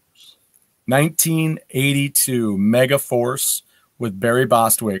about. 1982, Mega Force with Barry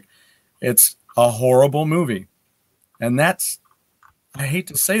Bostwick. It's a horrible movie. And I hate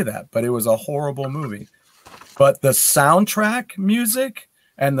to say that, but it was a horrible movie. But the soundtrack music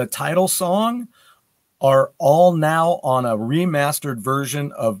and the title song are all now on a remastered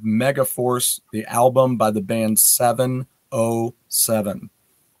version of Megaforce, the album by the band 707.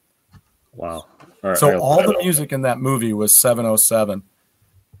 Wow. All right, so all the music in that movie was 707.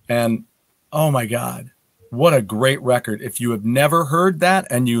 And oh my God, what a great record. If you have never heard that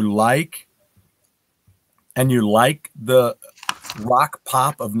and you like the rock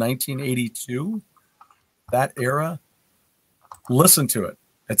pop of 1982, that era, listen to it.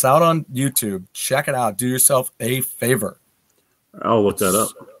 It's out on YouTube. Check it out. Do yourself a favor. I'll look that up.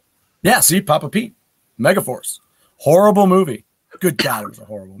 Yeah, see, Papa Pete, Megaforce. Horrible movie. Good God, it was a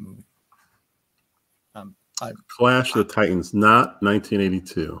horrible movie. Clash of the Titans, not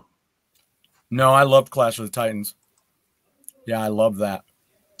 1982. No, I loved Clash of the Titans. Yeah, I love that.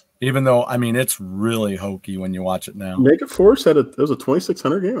 Even though, I mean, it's really hokey when you watch it now. Megaforce it was a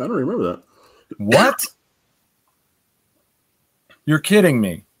 2600 game. I don't remember that. What? You're kidding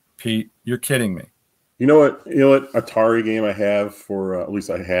me, Pete. You're kidding me. You know what? Atari game I have for at least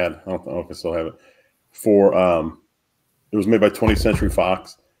I had. I don't know if I still have it. For it was made by 20th Century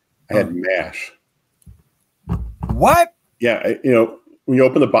Fox. I had MASH. What? Yeah, when you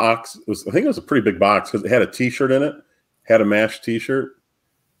open the box, I think it was a pretty big box because it had a T-shirt in it. Had a MASH T-shirt,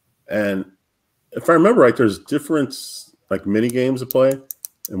 and if I remember right, there's different like mini games to play,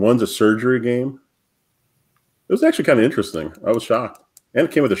 and one's a surgery game. It was actually kind of interesting. I was shocked. And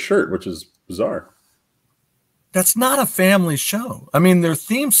it came with a shirt, which is bizarre. That's not a family show. I mean, their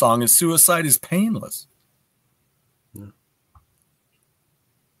theme song is Suicide is Painless. Yeah.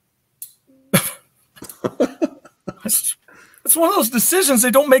 It's one of those decisions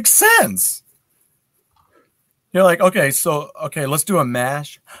that don't make sense. You're like, okay, let's do a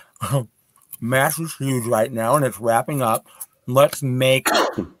MASH. MASH is huge right now, and it's wrapping up. Let's make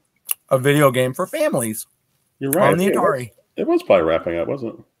a video game for families. You're right. On the Atari. It was probably wrapping up,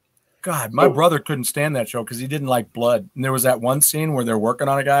 wasn't it? God, my brother couldn't stand that show because he didn't like blood. And there was that one scene where they're working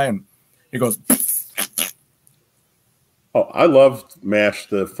on a guy and he goes. Oh, I loved MASH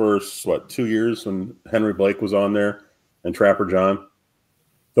the first, 2 years when Henry Blake was on there and Trapper John.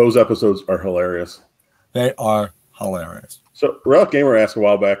 Those episodes are hilarious. They are hilarious. So Relic Gamer asked a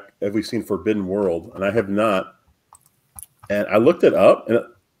while back, have we seen Forbidden World? And I have not. And I looked it up. And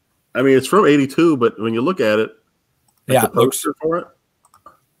I mean, it's from 82, but when you look at it, yeah, the poster for it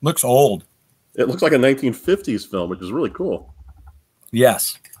looks old. It looks like a 1950s film, which is really cool.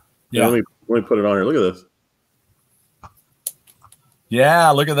 Yes. Yeah. Let me put it on here. Look at this. Yeah,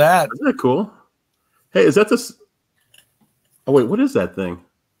 look at that. Isn't that cool? Hey, is that this? Oh, wait, what is that thing?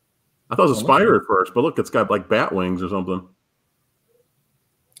 I thought it was a spider at first, but look, it's got like bat wings or something.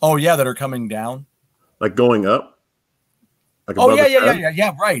 Oh, yeah, that are coming down. Like going up? Like oh,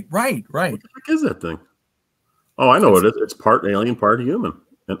 yeah. Right. What the heck is that thing? Oh, I know what it is. It's part alien, part human.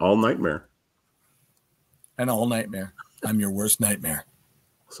 An all nightmare. An all nightmare. I'm your worst nightmare.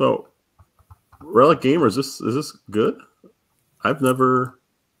 So, Relic Gamer, is this good? I've never.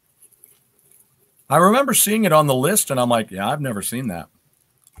 I remember seeing it on the list, and I'm like, yeah, I've never seen that.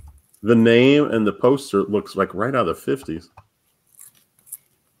 The name and the poster looks like right out of the 50s.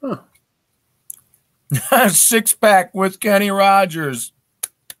 Huh. Six-pack with Kenny Rogers.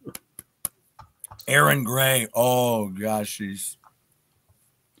 Aaron Gray. Oh, gosh,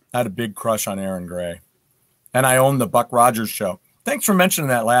 I had a big crush on Aaron Gray. And I own the Buck Rogers show. Thanks for mentioning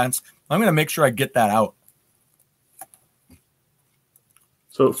that, Lance. I'm going to make sure I get that out.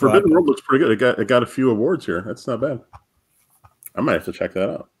 So Forbidden World looks pretty good. It got a few awards here. That's not bad. I might have to check that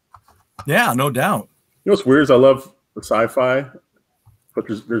out. Yeah, no doubt. You know what's weird is I love the sci-fi, but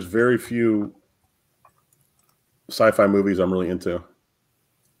there's very few sci-fi movies I'm really into.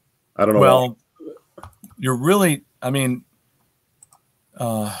 I don't know. Well, you're really, I mean,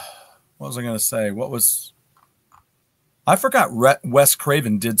 what was I going to say? I forgot Wes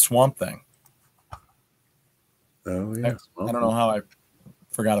Craven did Swamp Thing. Oh, yeah. I don't know how I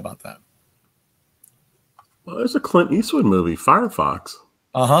forgot about that. Well, there's a Clint Eastwood movie, Firefox.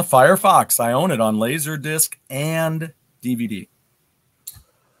 Firefox. I own it on Laserdisc and DVD.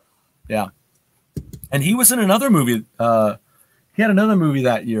 Yeah. And he was in another movie. He had another movie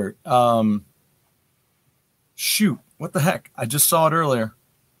that year. Shoot. What the heck? I just saw it earlier.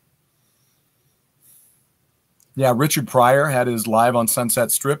 Yeah, Richard Pryor had his Live on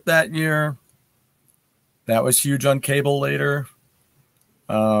Sunset Strip that year. That was huge on cable later.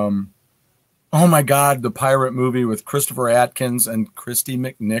 Oh my God, the pirate movie with Christopher Atkins and Christy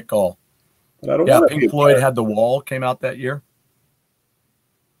McNichol. Yeah, Pink Floyd had The Wall, came out that year.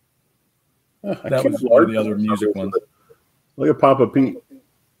 That was one of the other music ones. Look at Papa Pete.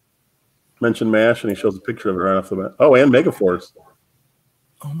 Mentioned MASH, and he shows a picture of it right off the bat. Oh, and Megaforce.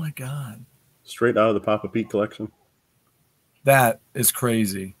 Oh my God. Straight out of the Papa Pete collection. That is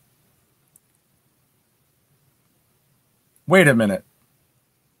crazy. Wait a minute.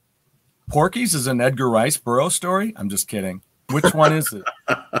 Porky's is an Edgar Rice Burroughs story? I'm just kidding. Which one is it?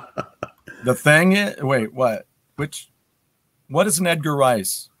 The Thing is, wait, what? What is an Edgar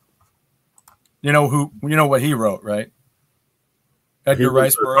Rice? You know what he wrote, right? Edgar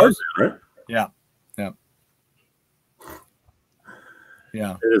Rice Burroughs? Right? Yeah.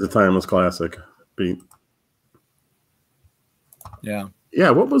 Yeah. It is a timeless classic, Pete. Yeah. Yeah,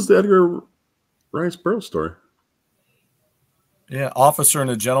 what was the Edgar Rice Burroughs story? Yeah, Officer and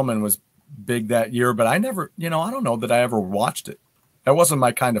a Gentleman was big that year, but I never, I don't know that I ever watched it. That wasn't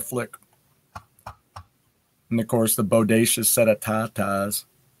my kind of flick. And of course, the bodacious set of tatas.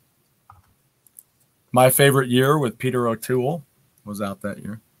 My Favorite Year with Peter O'Toole was out that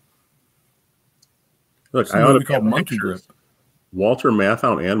year. Look, I ought to called Monkey Grip. Walter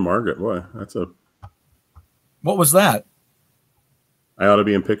Matthau and Anne Margaret. Boy, that's a. What was that? I Ought to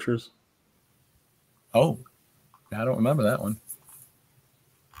Be in Pictures. Oh, I don't remember that one.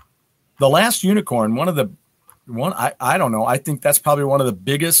 The Last Unicorn, I don't know. I think that's probably one of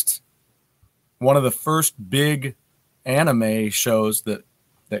the first big anime shows that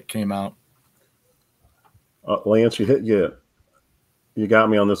came out. Lance, you got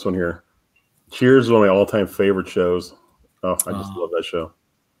me on this one here. Cheers is one of my all-time favorite shows. Oh, I just love that show.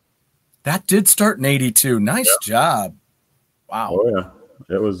 That did start in 82. Nice job. Wow. Oh yeah.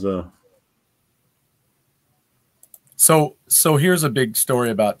 It was So here's a big story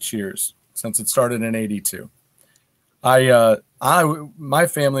about Cheers, since it started in 82. My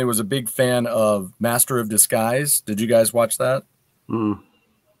family was a big fan of Master of Disguise. Did you guys watch that? Mm.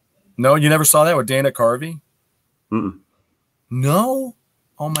 No, you never saw that with Dana Carvey? Mm. No?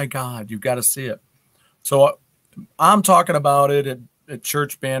 Oh my God, you've got to see it. So I'm talking about it at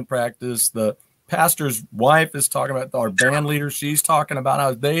church band practice. The pastor's wife is talking about it. Our band leader, she's talking about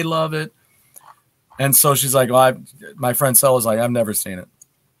how they love it. And so she's like, well, my friend Stella's like, I've never seen it.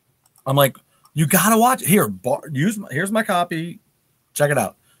 I'm like, you got to watch it. Here, here's my copy. Check it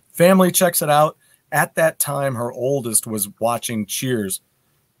out. Family checks it out. At that time, her oldest was watching Cheers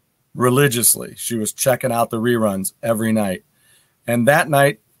religiously. She was checking out the reruns every night. And that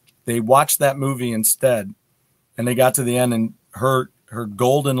night, they watched that movie instead. And they got to the end, and her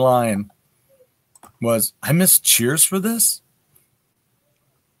golden line was, I missed Cheers for this?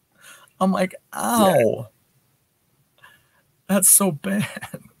 I'm like, ow. That's so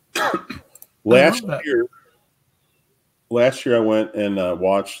bad. Last year I went and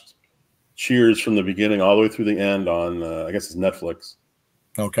watched Cheers from the beginning all the way through the end on, I guess it's Netflix.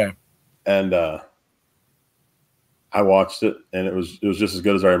 Okay. And I watched it, and it was just as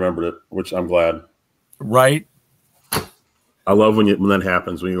good as I remembered it, which I'm glad. Right. I love when that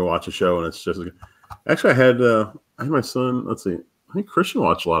happens, when you go watch a show and it's just good. Actually, I had my son. Let's see. I think Christian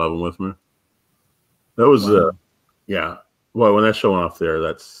watched a lot of them with me. That was yeah. Well, when that show went off there,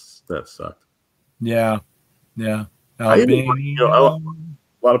 that sucked. Yeah. A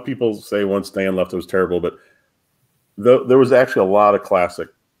lot of people say once Dan left, it was terrible, but there was actually a lot of classic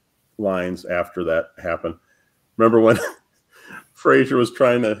lines after that happened. Remember when Frasier was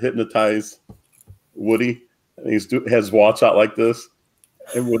trying to hypnotize Woody, and he has his watch out like this,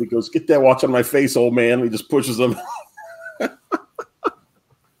 and Woody goes, "Get that watch on my face, old man." And he just pushes him.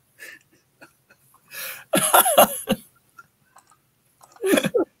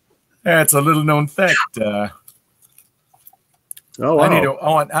 That's a little known fact. Oh,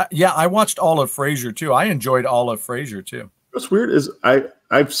 wow. I watched all of Frasier too. I enjoyed all of Frasier too. What's weird is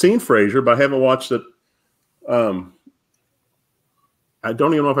I've seen Frasier, but I haven't watched it. I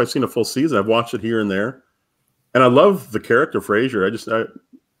don't even know if I've seen a full season. I've watched it here and there, and I love the character Frasier.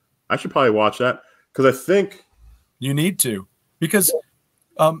 I should probably watch that, because I think you need to, because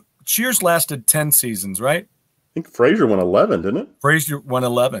Cheers lasted 10 seasons, right? I think Frasier won 11, didn't it? Frasier won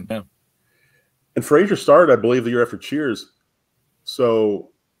 11. Yeah. And Frasier started, I believe, the year after Cheers.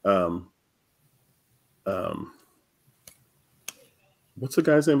 So, what's the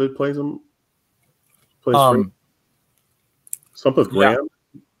guy's name that plays him? Something with Graham.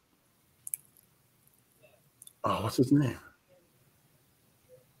 Yeah. Oh, what's his name?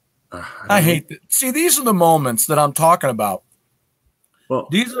 I hate that. See, these are the moments that I'm talking about. Well,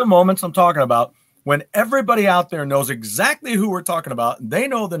 these are the moments I'm talking about when everybody out there knows exactly who we're talking about. They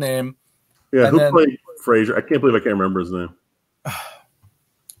know the name. Yeah, who played Frasier? I can't believe I can't remember his name.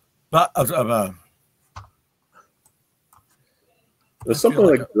 There's something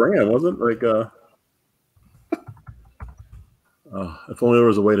like Graham, wasn't it? Like, if only there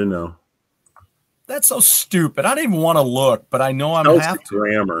was a way to know. That's so stupid. I don't even want to look, but I know I'm Kelsey have to.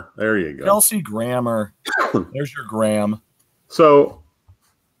 Grammer. There you go. Kelsey Grammer. There's your Graham. So,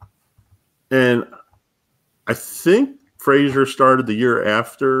 and I think Frasier started the year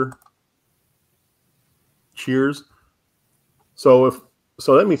after Cheers. So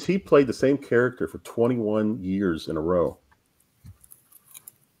that means he played the same character for 21 years in a row.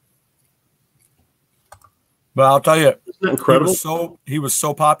 But I'll tell you, isn't that incredible? He was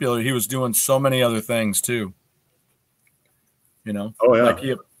so popular. He was doing so many other things too. You know, oh yeah, like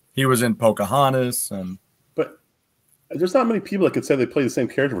he was in Pocahontas, but there's not many people that could say they played the same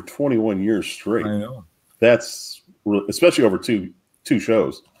character for 21 years straight. I know. That's especially over two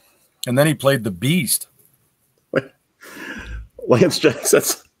shows. And then he played the Beast. Lance Jenks.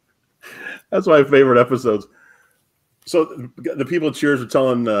 That's my favorite episodes. So the people at Cheers were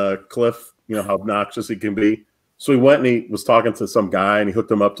telling Cliff, you know, how obnoxious he can be. So he went and he was talking to some guy, and he hooked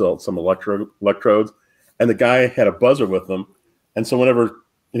him up to some electrodes, and the guy had a buzzer with him. And so and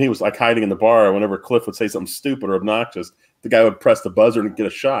he was like hiding in the bar, whenever Cliff would say something stupid or obnoxious, the guy would press the buzzer and get a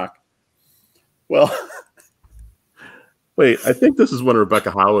shock. Well, wait, I think this is when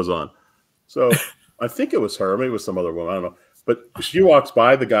Rebecca Howe was on. So I think it was her, maybe it was some other woman, I don't know. But she walks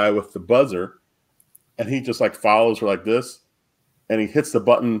by the guy with the buzzer, and he just like follows her like this, and he hits the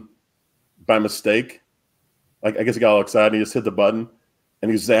button by mistake. Like, I guess he got all excited. He just hit the button,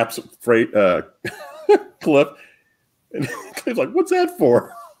 and he zaps Cliff. And Cliff's like, "What's that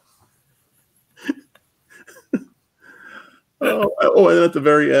for?" oh, and then at the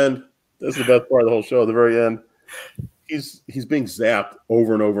very end, this is the best part of the whole show. At the very end, he's being zapped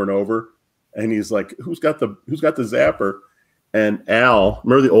over and over and over, and he's like, "Who's got the zapper?" And Al,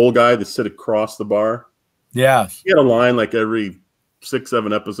 remember the old guy that sit across the bar? Yeah, he had a line like every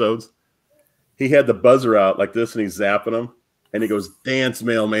 6-7 episodes. He had the buzzer out like this, and he's zapping him, and he goes, "Dance,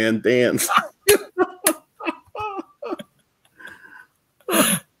 mailman, dance."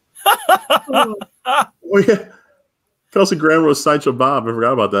 Oh yeah, Kelsey Grammer was Sideshow Bob. I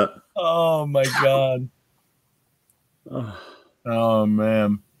forgot about that. Oh my God. Oh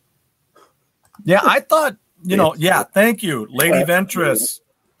man. Yeah, I thought, yeah, thank you, Lady Ventress.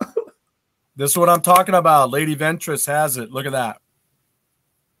 This is what I'm talking about. Lady Ventress has it. Look at that.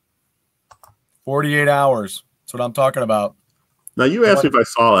 48 hours. That's what I'm talking about. Now, you asked me if I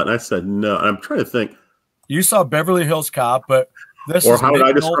saw it, and I said no. I'm trying to think. You saw Beverly Hills Cop, but this or is how did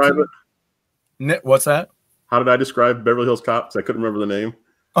I describe it? What's that? How did I describe Beverly Hills Cop? Because I couldn't remember the name.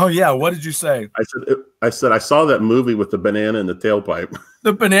 Oh, yeah. What did you say? I said I saw that movie with the banana in the tailpipe.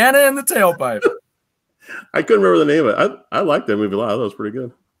 The banana in the tailpipe. I couldn't remember the name of it. I liked that movie a lot. That was pretty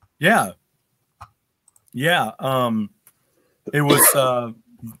good. Yeah. Yeah. It was,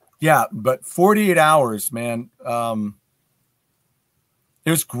 yeah, but 48 hours, man. It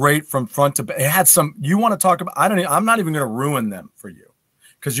was great from front to back. It had some, you want to talk about, I'm not even going to ruin them for you.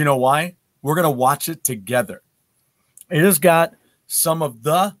 Because you know why? We're going to watch it together. It has got some of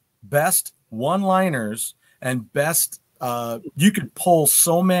the best one-liners and best, you could pull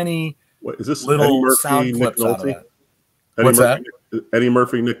so many What, is this little Eddie Murphy, sound Nick clips out of Nolte? that. What's that? Eddie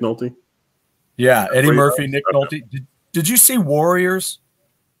Murphy, Nick Nolte? Yeah, Eddie Murphy, Nick Nolte. Did you see Warriors?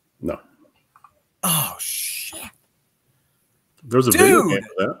 No. Oh, shit. There was a video game of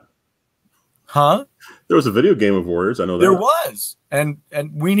that. Huh? There was a video game of Warriors. I know that. There was. And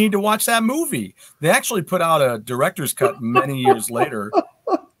we need to watch that movie. They actually put out a director's cut many years later.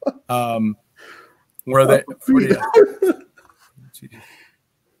 Where they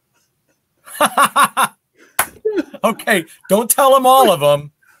Okay, don't tell them all of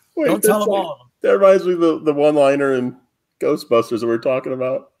them. Wait, don't tell them all of them. That reminds me of the one-liner in Ghostbusters that we were talking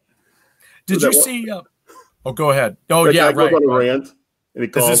about. Did you see oh, go ahead. Oh, that yeah, guy goes on a rant, and he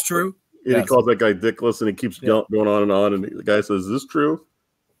calls, is this true? And he calls that guy dickless, and he keeps going on, and the guy says, "Is this true?"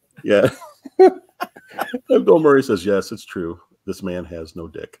 Yeah. And Bill Murray says, "Yes, it's true. This man has no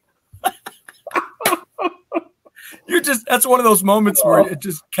dick." That's one of those moments where it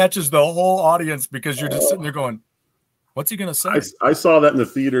just catches the whole audience because you're just sitting there going, what's he going to say? I saw that in the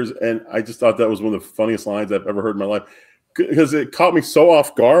theaters, and I just thought that was one of the funniest lines I've ever heard in my life, because it caught me so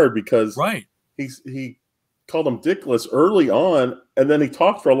off guard, because he called him dickless early on, and then he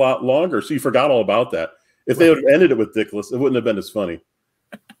talked for a lot longer, so you forgot all about that. If they would have ended it with dickless, it wouldn't have been as funny.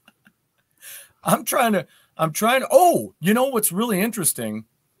 I'm trying to oh, you know what's really interesting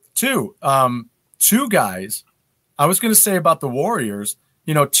too? Two guys, I was going to say about the Warriors,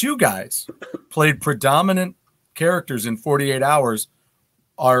 two guys played predominant characters in 48 hours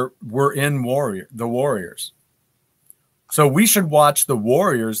were in the Warriors. So we should watch the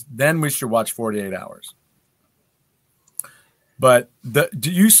Warriors, then we should watch 48 hours. But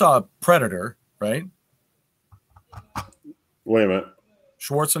you saw Predator, right? Wait a minute.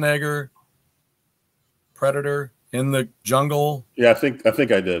 Schwarzenegger, Predator in the jungle. Yeah, I think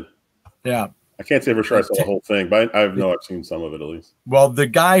I did. Yeah. I can't say for sure I saw the whole thing, but I know I've seen some of it at least. Well, the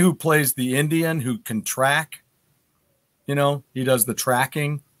guy who plays the Indian who can track, he does the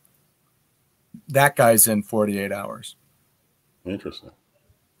tracking. That guy's in 48 hours. Interesting.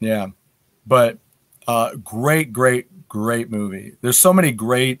 Yeah. But great movie. There's so many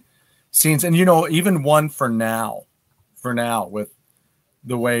great scenes. And, even one for now with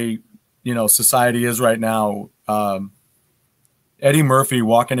the way, society is right now. Eddie Murphy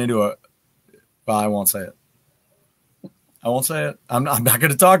walking into I won't say it. I'm not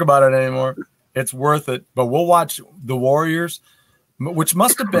going to talk about it anymore. It's worth it. But we'll watch The Warriors, which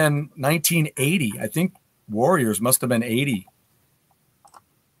must have been 1980. I think Warriors must have been 80.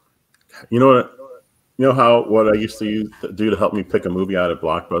 You know what? You know what I used to do to help me pick a movie out at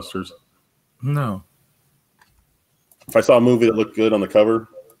Blockbusters? No. If I saw a movie that looked good on the cover,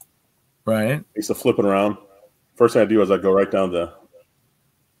 right, I used to flip it around. First thing I do is I go right down to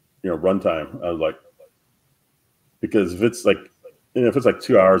runtime. I was like, because if it's like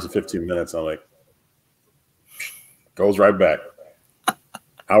 2 hours and 15 minutes, I'm like, goes right back.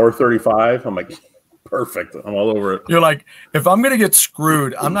 Hour 35, I'm like, perfect. I'm all over it. You're like, if I'm going to get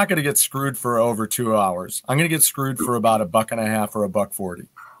screwed, I'm not going to get screwed for over 2 hours. I'm going to get screwed for about $1.50 or $1.40.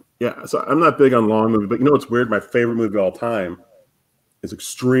 Yeah, so I'm not big on long movies, but you know what's weird? My favorite movie of all time is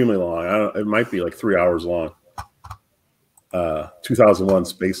extremely long. It might be like 3 hours long. 2001: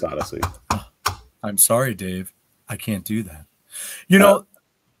 Space Odyssey. I'm sorry, Dave. I can't do that.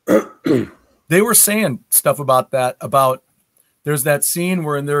 They were saying stuff about that. There's that scene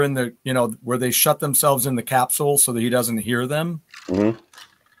where they're in the, where they shut themselves in the capsule so that he doesn't hear them. Mm-hmm.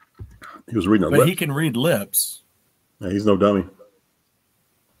 He was reading a lip. But he can read lips. Yeah, he's no dummy.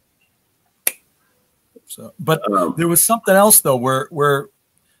 So, but there was something else though, where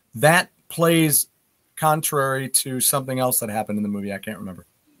that plays contrary to something else that happened in the movie. I can't remember.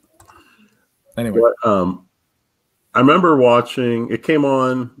 Anyway, but, I remember watching. It came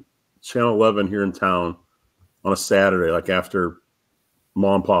on Channel 11 here in town on a Saturday, like after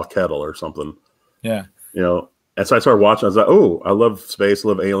Mom Pa Kettle or something. Yeah. You know, and so I started watching. I was like, oh, I love space, I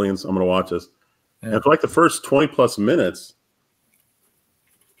love aliens. I'm going to watch this. Yeah. And for like the first 20 plus minutes,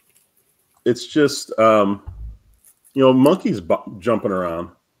 it's just, monkeys jumping around.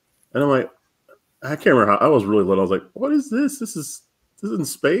 And I'm like, I can't remember how, I was really little. I was like, what is this? This is in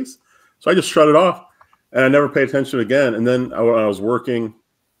space? So I just shut it off and I never paid attention again. And then when I was working,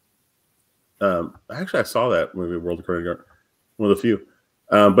 actually I saw that movie, World of Credit Card, one of the few.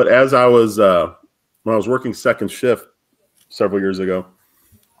 But as I was, when I was working second shift several years ago,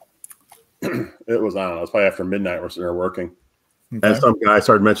 it was, I don't know, it was probably after midnight we're sitting there working. Okay. And some guy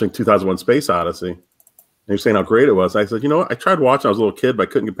started mentioning 2001 Space Odyssey. And he was saying how great it was. And I said, you know what? I tried watching. I was a little kid, but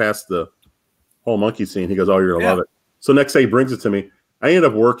I couldn't get past the whole monkey scene. He goes, oh, you're going to love it. So next day he brings it to me. I ended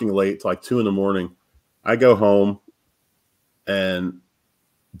up working late till like 2 in the morning. I go home and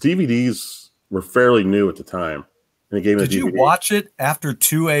DVDs were fairly new at the time. And he gave me Did you watch it after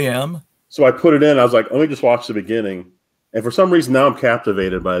 2 a.m.? So I put it in. I was like, let me just watch the beginning. And for some reason now I'm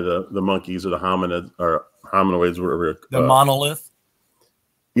captivated by the monkeys or the hominids or hominoids, whatever. The monolith?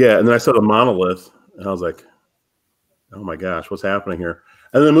 Yeah. And then I saw the monolith and I was like, oh my gosh, what's happening here?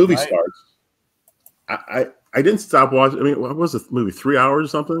 And then the movie starts. I didn't stop watching. I mean, what was the movie? 3 hours or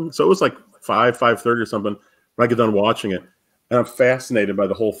something? So it was like 5:30 or something when I get done watching it. And I'm fascinated by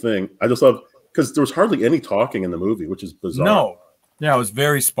the whole thing. I just love, because there was hardly any talking in the movie, which is bizarre. No. Yeah, it was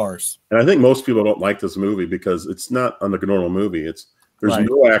very sparse. And I think most people don't like this movie because it's not like a normal movie. There's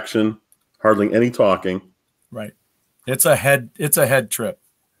no action, hardly any talking. Right. It's a head trip.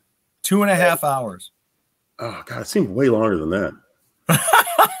 2.5 hours. Oh God, it seemed way longer than that.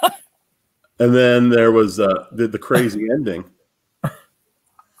 And then there was the crazy ending.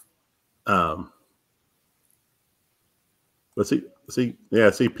 Let's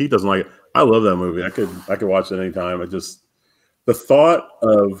see, Pete doesn't like it. I love that movie. I could watch it anytime. The thought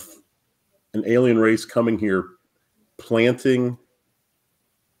of an alien race coming here, planting,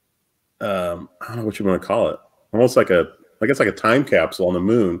 I don't know what you want to call it, almost like a time capsule on the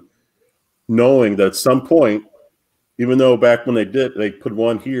moon, knowing that at some point, even though back when they put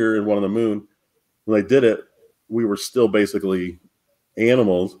one here and one on the moon, when they did it, we were still basically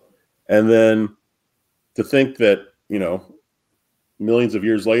animals. And then to think that, millions of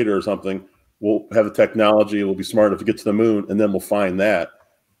years later or something, we'll have the technology, we'll be smart enough to get to the moon, and then we'll find that.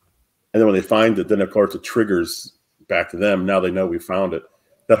 And then when they find it, then of course it triggers back to them. Now they know we found it.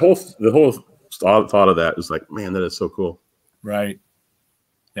 The whole thought of that is like, man, that is so cool. Right.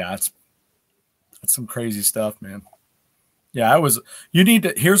 Yeah, that's some crazy stuff, man. Yeah,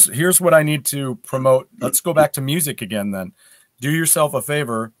 here's what I need to promote. Let's go back to music again then. Do yourself a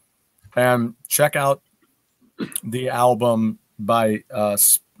favor and check out the album by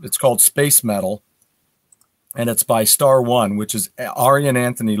it's called Space Metal, and it's by Star One, which is Arian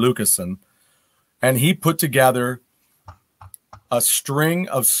Anthony Lucassen, and he put together a string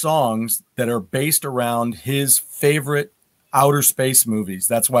of songs that are based around his favorite outer space movies.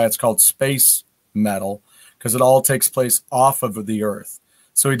 That's why it's called Space Metal, because it all takes place off of the Earth.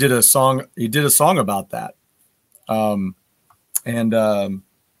 So he did a song about that, and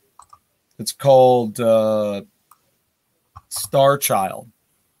it's called Star Child,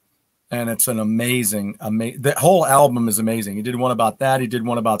 and it's an amazing. The whole album is amazing. He did one about that. He did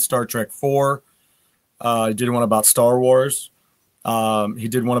one about Star Trek 4. He did one about Star Wars. He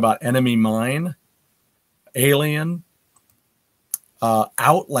did one about Enemy Mine, Alien,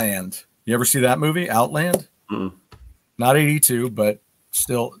 Outland. You ever see that movie, Outland? Mm-mm. Not 82, but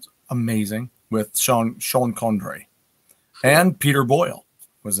still amazing, with Sean Connery, and Peter Boyle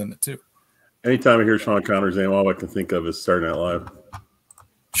was in it too. Anytime I hear Sean Connery's name, all I can think of is Saturday Night Live.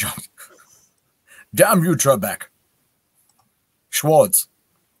 Damn you, Trebek. Schwartz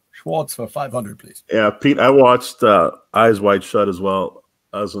for 500, please. Yeah, Pete, I watched Eyes Wide Shut as well.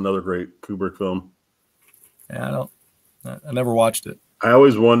 That was another great Kubrick film. Yeah, I never watched it. I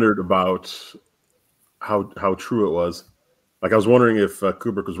always wondered about how true it was. Like, I was wondering if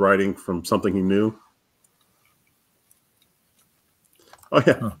Kubrick was writing from something he knew. Oh,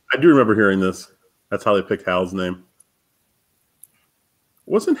 yeah. Huh. I do remember hearing this. That's how they picked Hal's name.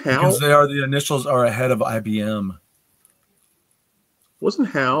 Wasn't Hal? Because the initials are ahead of IBM. Wasn't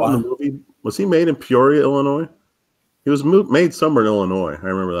Hal in the movie? Was he made in Peoria, Illinois? He was made somewhere in Illinois. I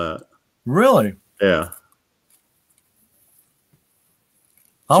remember that. Really? Yeah.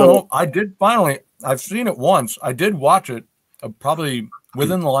 I don't know. I did finally. I've seen it once. I did watch it probably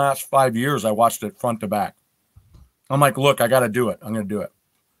Within the last 5 years, I watched it front to back. I'm like, look, I got to do it. I'm going to do it.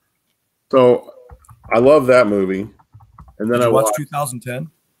 So I love that movie. And then Did I you watch watched 2010?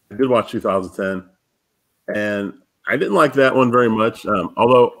 I did watch 2010, and I didn't like that one very much.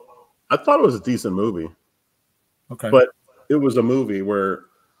 Although I thought it was a decent movie, Okay. but it was a movie where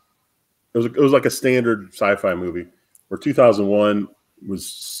it was like a standard sci-fi movie. Where 2001 was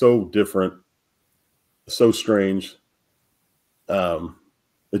so different, so strange. It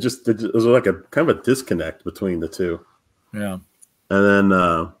was like a kind of a disconnect between the two. Yeah. And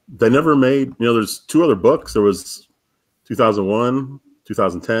then they never made. There's two other books. There was 2001,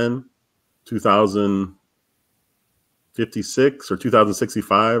 2010, 2056 or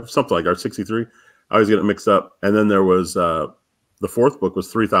 2065, something like that, or 63. I always get it mixed up. And then there was the fourth book was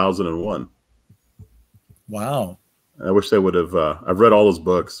 3001. Wow. I wish they would have. I've read all those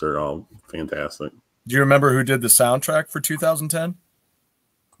books; they're all fantastic. Do you remember who did the soundtrack for 2010?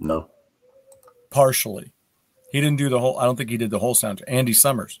 No. Partially. He didn't do the whole. I don't think he did the whole soundtrack. Andy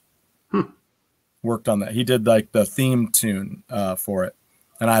Summers worked on that. He did like the theme tune for it,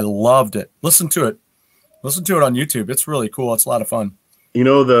 and I loved it. Listen to it on YouTube. It's really cool. It's a lot of fun. You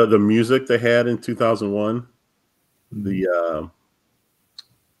know the music they had in 2001, the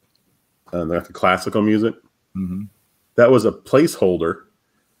classical music. Mm-hmm. That was a placeholder,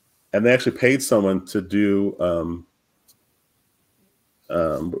 and they actually paid someone to do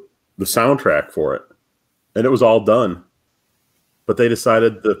the soundtrack for it, and it was all done. But they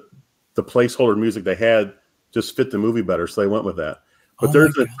decided the placeholder music they had just fit the movie better, so they went with that. But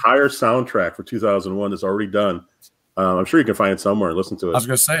there's an entire soundtrack for 2001 that's already done. I'm sure you can find it somewhere and listen to it. I was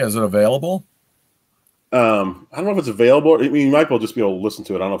going to say, is it available? I don't know if it's available. I mean, you might well just be able to listen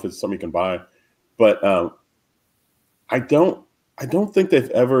to it. I don't know if it's something you can buy, but I don't think they've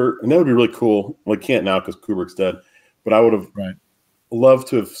ever. And that would be really cool. Well, I can't now because Kubrick's dead. But I would have loved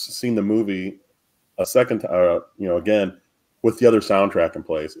to have seen the movie a second time. Again with the other soundtrack in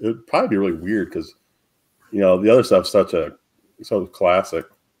place. It would probably be really weird because the other stuff's so classic.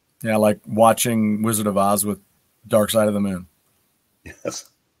 Yeah, like watching Wizard of Oz with Dark Side of the Moon.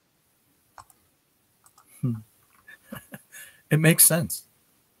 Yes. It makes sense.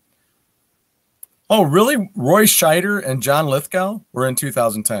 Oh, really? Roy Scheider and John Lithgow were in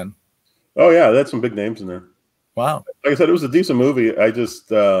 2010. Oh, yeah. That's some big names in there. Wow. Like I said, it was a decent movie. I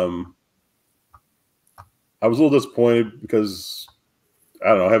just I was a little disappointed because, I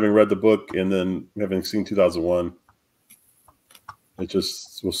don't know, having read the book and then having seen 2001, it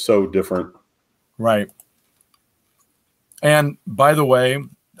just was so different. Right. And by the way,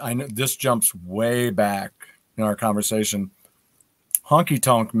 I know this jumps way back in our conversation. Honky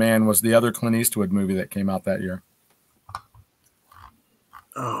Tonk Man was the other Clint Eastwood movie that came out that year.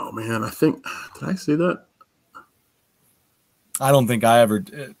 Oh, man. Did I see that? I don't think I ever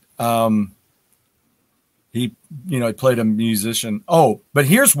did. He played a musician. Oh, but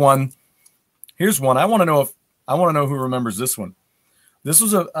here's one. I want to know who remembers this one. This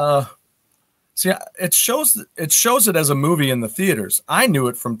was it shows it as a movie in the theaters. I knew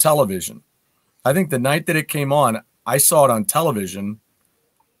it from television. I think the night that it came on, I saw it on television,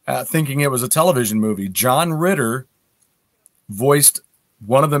 thinking it was a television movie. John Ritter voiced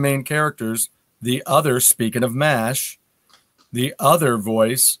one of the main characters. The other, speaking of MASH, the other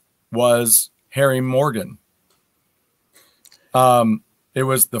voice was Harry Morgan. It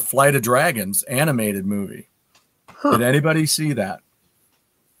was the Flight of Dragons animated movie. Huh. Did anybody see that?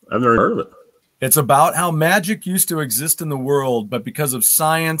 I've never heard of it. It's about how magic used to exist in the world, but because of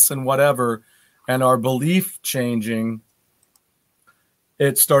science and whatever, and our belief changing,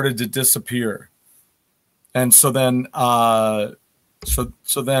 it started to disappear. And so then,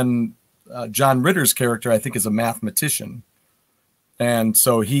 John Ritter's character, I think, is a mathematician. And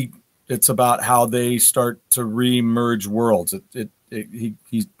so it's about how they start to re-merge worlds. He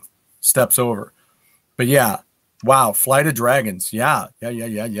steps over. But yeah, wow, Flight of Dragons. Yeah.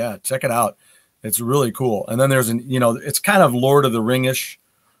 Check it out. It's really cool. And then there's it's kind of Lord of the Ring-ish,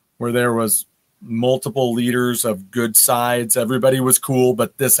 where there was multiple leaders of good sides. Everybody was cool,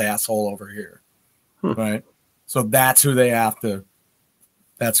 but this asshole over here. Right? So that's who they have to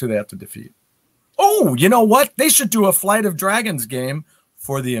defeat. Oh, you know what? They should do a Flight of Dragons game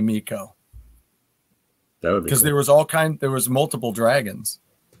for the Amico. That would be because cool. there was multiple dragons.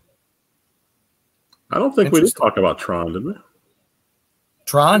 I don't think we did talk about Tron, did we?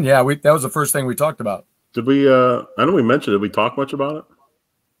 Tron, yeah, that was the first thing we talked about. Did we? I know we mentioned it. Did we talk much about it?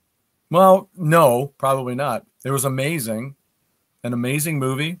 Well, no, probably not. It was amazing, an amazing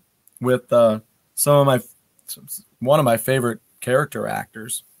movie with one of my favorite character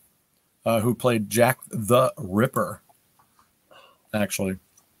actors, who played Jack the Ripper. actually.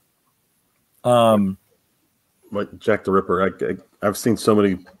 Like Jack the Ripper. I've seen so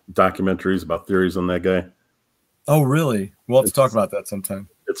many documentaries about theories on that guy. Oh, really? We'll have to talk about that sometime.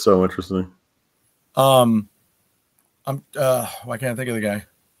 It's so interesting. Why can't I think of the guy?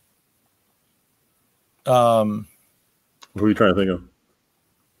 Who are you trying to think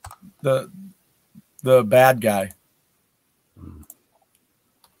of? The bad guy.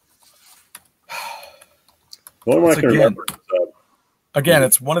 One I can remember. Again,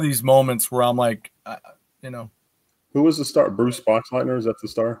 it's one of these moments where I'm like, who was the star? Bruce Boxleitner? Is that the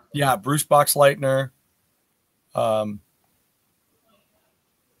star? Yeah, Bruce Boxleitner.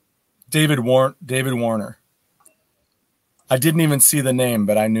 David Warner. I didn't even see the name,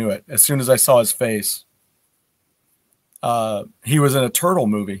 but I knew it as soon as I saw his face. He was in a turtle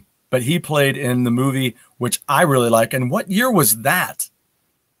movie, but he played in the movie, which I really like. And what year was that?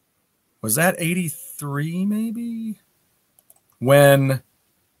 Was that 83 maybe? When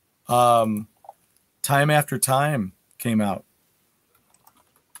Time After Time came out.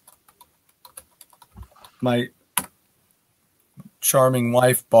 My charming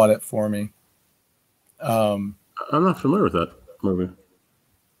wife bought it for me. I'm not familiar with that movie.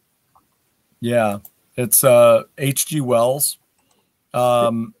 Yeah, it's H.G. Wells.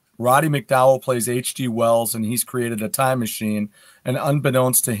 Roddy McDowell plays H.G. Wells, and he's created a time machine. And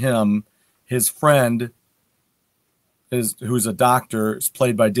unbeknownst to him, his friend, who's a doctor, is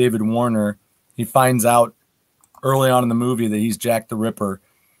played by David Warner. He finds out early on in the movie that he's Jack the Ripper,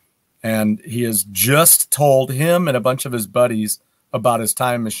 and he has just told him and a bunch of his buddies about his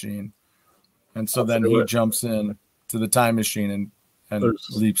time machine. And so then he jumps in to the time machine and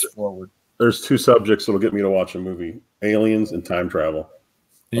leaps forward. There's two subjects that'll get me to watch a movie: aliens and time travel.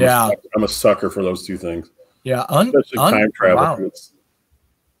 I'm a sucker for those two things. Yeah, time travel. Wow.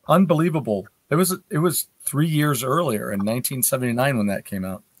 Unbelievable. It was 3 years earlier in 1979 when that came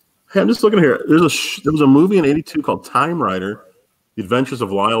out. Hey, I'm just looking here. There was a movie in '82 called Time Rider: The Adventures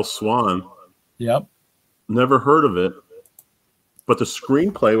of Lyle Swan. Yep. Never heard of it, but the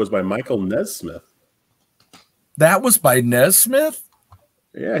screenplay was by Michael Nesmith. That was by Nesmith?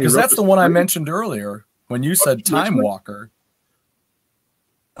 Yeah, because that's the one I mentioned earlier when you said Time Walker.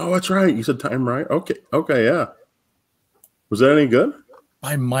 Oh, that's right. You said Time Rider. Okay, yeah. Was that any good?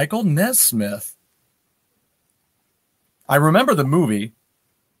 By Michael Nesmith. I remember the movie.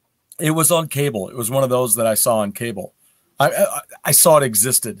 It was on cable. It was one of those that I saw on cable. I saw it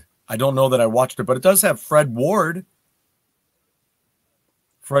existed. I don't know that I watched it, but it does have Fred Ward.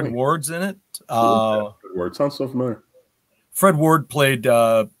 Fred Ward's in it. Fred Ward sounds so familiar. Fred Ward played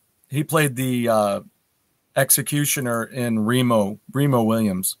the executioner in Remo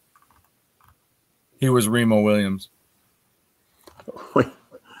Williams. He was Remo Williams. Wait,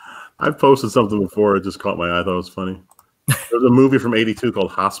 I've posted something before. It just caught my eye. I thought it was funny. There's a movie from '82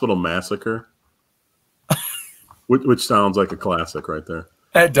 called Hospital Massacre, which sounds like a classic right there.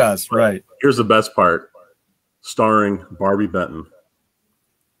 It does, right. Here's the best part. Starring Barbie Benton.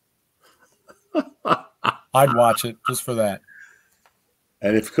 I'd watch it just for that.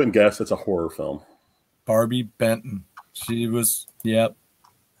 And if you couldn't guess, it's a horror film. Barbie Benton. She was, yep.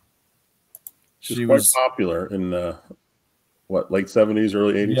 She was popular in late 70s,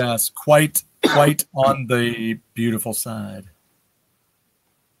 early 80s? Yes, quite on the beautiful side.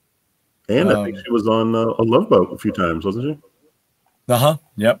 And I think she was on a Love Boat a few times, wasn't she? Uh-huh.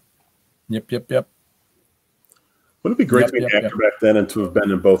 Yep. Wouldn't it be great to be an actor back then and to have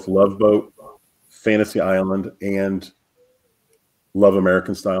been in both Love Boat, Fantasy Island, and Love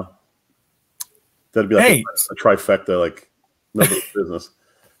American Style? That'd be like a trifecta, like nobody's business.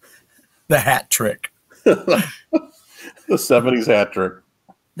 The hat trick. The 70s hat trick.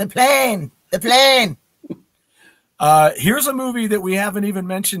 The plane. Here's a movie that we haven't even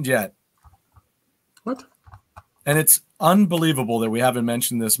mentioned yet. What? And it's unbelievable that we haven't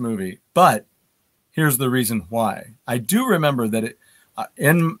mentioned this movie. But here's the reason why. I do remember that it,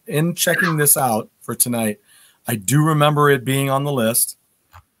 in checking this out for tonight, I do remember it being on the list.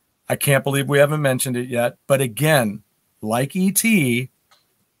 I can't believe we haven't mentioned it yet. But again, like E.T.,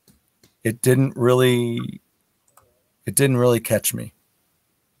 it didn't really catch me.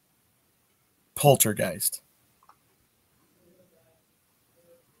 Poltergeist.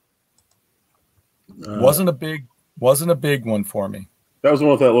 Wasn't a big one for me. That was the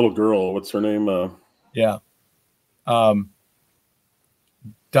one with that little girl. What's her name? Yeah.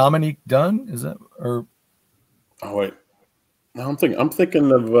 Dominique Dunn, is that or? Oh wait, no, I'm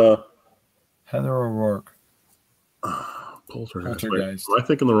thinking of Heather O'Rourke. Poltergeist. Wait, am I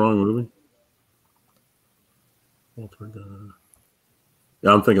thinking the wrong movie? Poltergeist.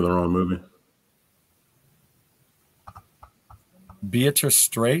 Yeah, I'm thinking the wrong movie. Beatrice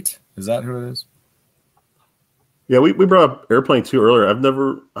Straight. Is that who it is? Yeah, we brought up Airplane 2 earlier.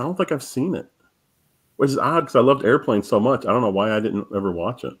 I don't think I've seen it, which is odd because I loved Airplane so much. I don't know why I didn't ever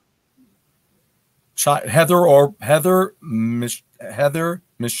watch it. Heather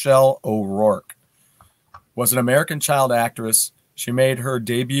Michelle O'Rourke was an American child actress. She made her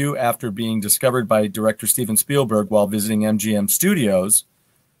debut after being discovered by director Steven Spielberg while visiting MGM Studios.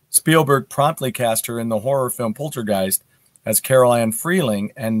 Spielberg promptly cast her in the horror film Poltergeist as Carol Ann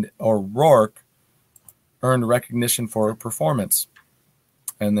Freeling, and O'Rourke earned recognition for her performance.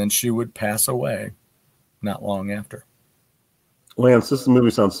 And then she would pass away not long after. Lance, this movie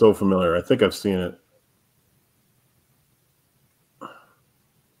sounds so familiar. I think I've seen it.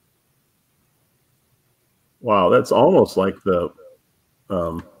 Wow, that's almost like the...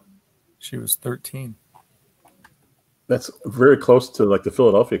 she was 13. That's very close to like the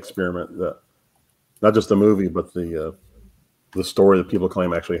Philadelphia Experiment. Not just the movie, but the story that people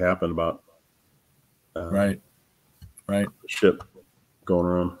claim actually happened about. Right. Ship going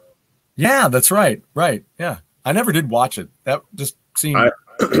around. Yeah, that's right. Right. Yeah. I never did watch it. That just seemed...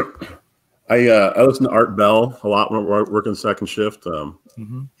 I listened to Art Bell a lot when working second shift.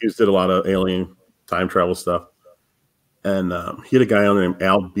 He just did a lot of alien time travel stuff. And he had a guy on there named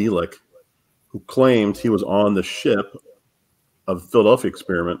Al Bielek who claimed he was on the ship of the Philadelphia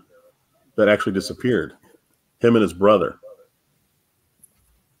Experiment that actually disappeared. Him and his brother.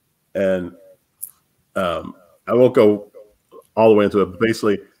 And I won't go all the way into it, but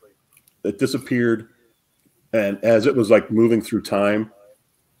basically it disappeared. And as it was like moving through time,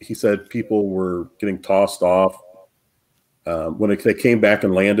 he said people were getting tossed off. When they came back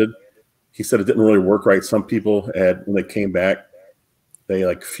and landed, he said it didn't really work right. Some people had, when they came back, they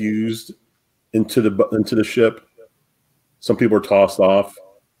like fused into the ship. Some people were tossed off.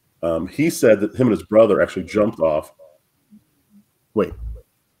 He said that him and his brother actually jumped off. Wait.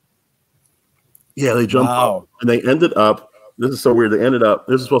 Yeah, they jumped off. And they ended up, this is so weird,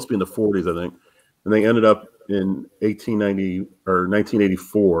 this is supposed to be in the 40s, I think. And they ended up in 1890 or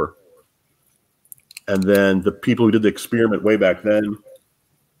 1984. And then the people who did the experiment way back then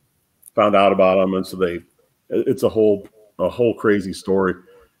found out about them. And so it's a whole crazy story.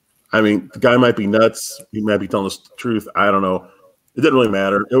 I mean, the guy might be nuts. He might be telling us the truth. I don't know. It didn't really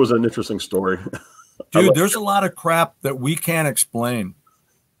matter. It was an interesting story. Dude, there's a lot of crap that we can't explain.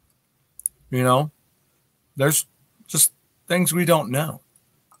 You know, there's just things we don't know.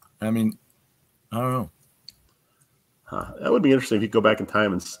 I mean, I don't know. That would be interesting if you go back in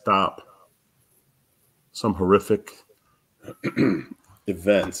time and stop some horrific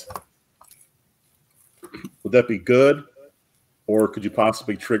event. Would that be good? Or could you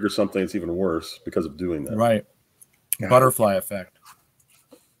possibly trigger something that's even worse because of doing that? Right. God. Butterfly effect.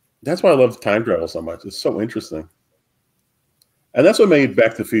 That's why I love time travel so much. It's so interesting. And that's what made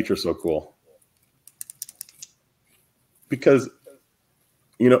Back to the Future so cool. Because,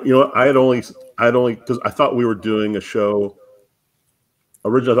 you know, I had only, because I thought we were doing a show.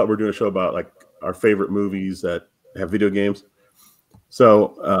 Originally, I thought we were doing a show about like our favorite movies that have video games.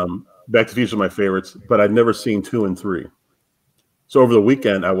 So Back to the Future is my favorites, but I'd never seen 2 and 3. So over the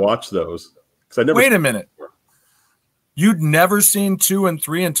weekend, I watched those. Wait a minute. You'd never seen 2 and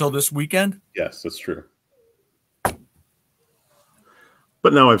 3 until this weekend? Yes, that's true.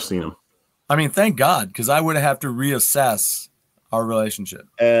 But now I've seen them. I mean, thank God, because I would have to reassess our relationship.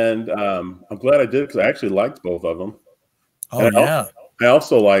 And I'm glad I did because I actually liked both of them. Oh, yeah. I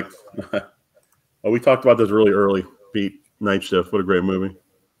also liked, we talked about this really early, Pete, Night Shift. What a great movie.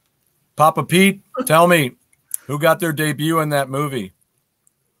 Papa Pete, tell me, who got their debut in that movie?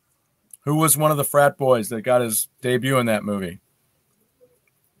 Who was one of the frat boys that got his debut in that movie?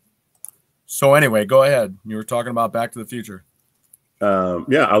 So anyway, go ahead. You were talking about Back to the Future.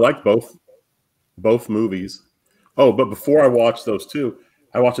 Yeah, I liked both movies. Oh, but before I watched those two,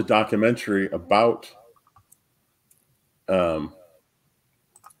 I watched a documentary about Back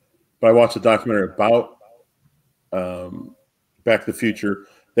to the Future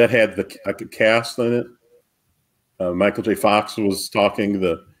that had the cast in it. Michael J. Fox was talking,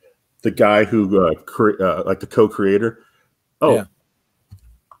 the guy who like the co-creator. Oh, yeah.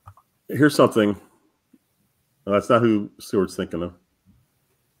 Here's something. That's not who Stewart's thinking of.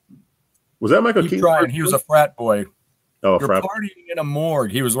 Was that Michael Keaton? He was a frat boy. Oh, You're partying in a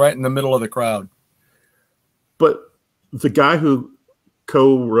morgue. He was right in the middle of the crowd. But the guy who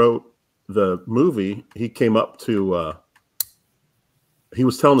co-wrote the movie, he came up to. He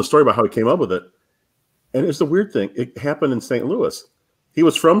was telling the story about how he came up with it, and it's the weird thing. It happened in St. Louis. He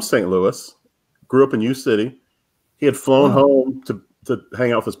was from St. Louis, grew up in U City. He had flown home to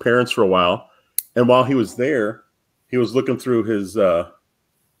hang out with his parents for a while, and while he was there, he was looking through his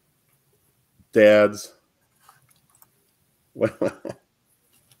dad's. He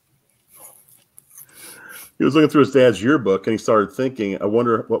was looking through his dad's yearbook, and he started thinking, I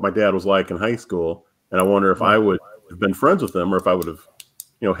wonder what my dad was like in high school, and I wonder if I would have been friends with him or if I would have,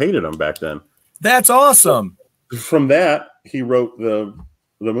 hated him back then. That's awesome. From that, he wrote the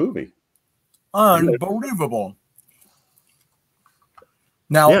movie. Unbelievable.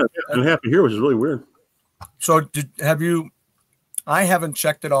 Now, yeah, and Happy Here, which is really weird. So I haven't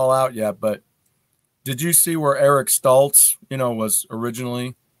checked it all out yet, but did you see where Eric Stoltz, was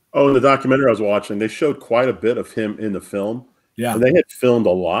originally? Oh, in the documentary I was watching, they showed quite a bit of him in the film. Yeah. And they had filmed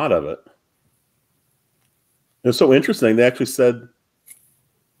a lot of it. It was so interesting. They actually said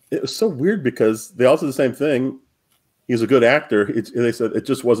it was so weird because they all said the same thing. He's a good actor. They said it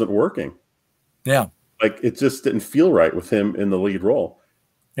just wasn't working. Yeah. Like it just didn't feel right with him in the lead role.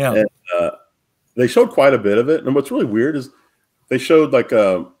 Yeah. And they showed quite a bit of it. And what's really weird is they showed like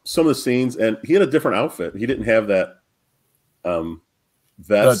some of the scenes, and he had a different outfit. He didn't have that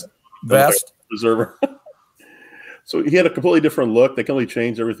vest. Preserver. So he had a completely different look. They completely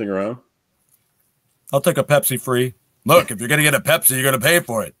changed everything around. I'll take a Pepsi free. Look, if you're going to get a Pepsi, you're going to pay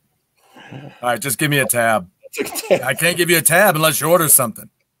for it. All right, just give me a tab. I can't give you a tab unless you order something.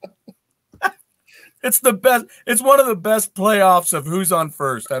 It's the best. It's one of the best playoffs of who's on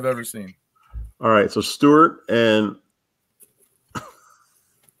first I've ever seen. All right, so Stewart and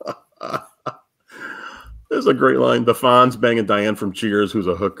there's a great line. The Fonz banging Diane from Cheers, who's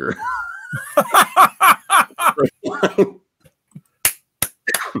a hooker.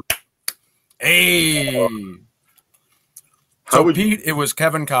 Hey. So Pete, it was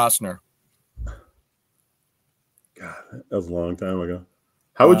Kevin Costner. God, that was a long time ago.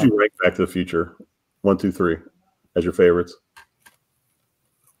 How would you rank Back to the Future 1, 2, 3 as your favorites?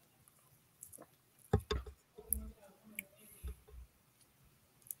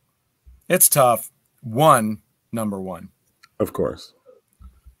 It's tough. Number one. Of course.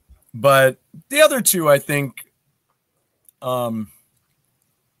 But the other two, I think,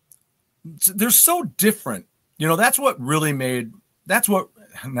 they're so different. That's what really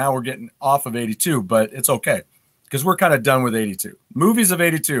now we're getting off of 82, but it's okay because we're kind of done with 82. Movies of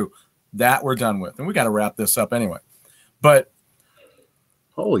 82, that we're done with. And we got to wrap this up anyway. But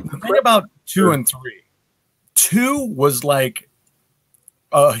holy the thing about 2 and 3, 2 was like,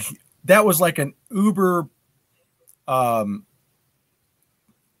 that was like an uber,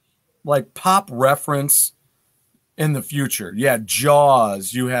 like pop reference in the future. You had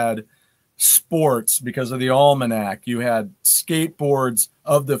Jaws, you had sports because of the almanac, you had skateboards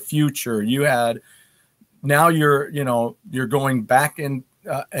of the future, you had now you're going back in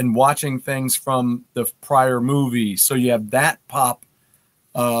and watching things from the prior movie, so you have that pop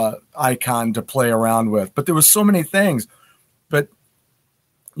icon to play around with. But there was so many things, but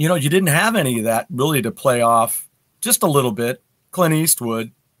you didn't have any of that really to play off. Just a little bit Clint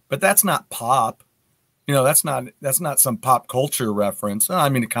Eastwood, but that's not pop. That's not some pop culture reference. I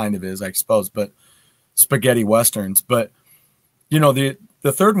mean, it kind of is, I suppose, but spaghetti westerns. But the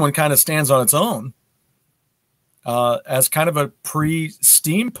third one kind of stands on its own as kind of a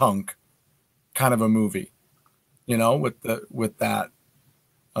pre-steampunk kind of a movie. With that.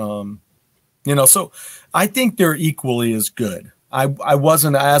 So I think they're equally as good. I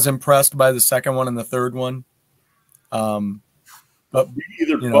wasn't as impressed by the second one and the third one. But but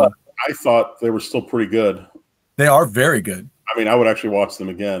I thought they were still pretty good. They are very good. I mean, I would actually watch them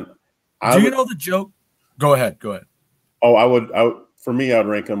again. Do you know the joke? Go ahead. Oh, I would. For me, I'd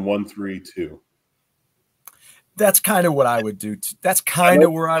rank them 1, 3, 2. That's kind of what I would do. That's kind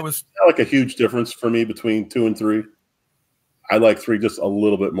of where I was. Not like a huge difference for me between 2 and 3. I like 3 just a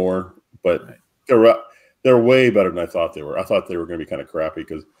little bit more, but they're way better than I thought they were. I thought they were going to be kind of crappy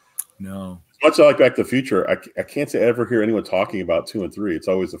because no. As much as I like Back to the Future, I can't say I ever hear anyone talking about 2 and 3. It's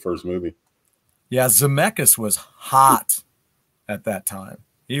always the first movie. Yeah, Zemeckis was hot at that time.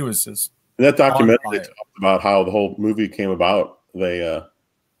 He was just in that documentary. They talked about how the whole movie came about.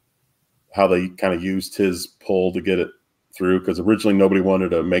 How they kind of used his pull to get it through, because originally nobody wanted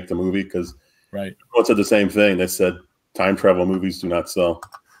to make the movie because everyone said the same thing. They said time travel movies do not sell,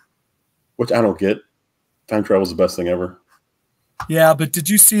 which I don't get. Time travel is the best thing ever. Yeah, but did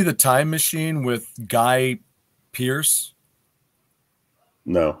you see The Time Machine with Guy Pearce?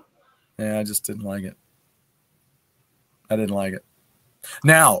 No. Yeah, I just didn't like it. I didn't like it.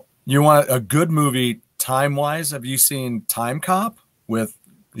 Now, you want a good movie time-wise? Have you seen Time Cop with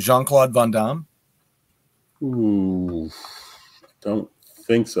Jean-Claude Van Damme? Ooh, don't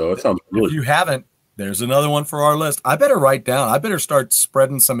think so. It sounds really. If you haven't, there's another one for our list. I better write down. I better start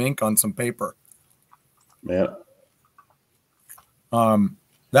spreading some ink on some paper. Man,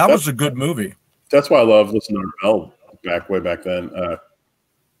 That was a good movie. That's why I love listening to Bell way back then.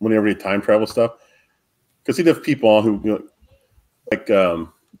 Whenever he time travel stuff, because he'd have people on who, like,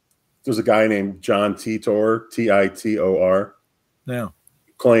 there's a guy named John Titor, Titor. Yeah.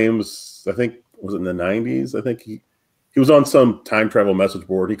 Claims, I think, was it in the 90s? I think he was on some time travel message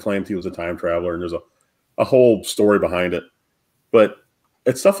board. He claimed he was a time traveler, and there's a whole story behind it. But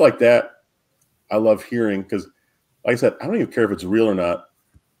it's stuff like that I love hearing because, like I said, I don't even care if it's real or not.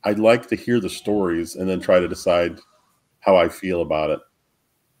 I'd like to hear the stories and then try to decide how I feel about it.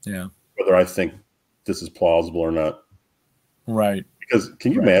 Yeah. Whether I think this is plausible or not. Right. Because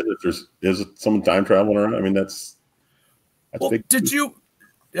can you imagine if is someone time traveling around? I mean, that's big. Did you,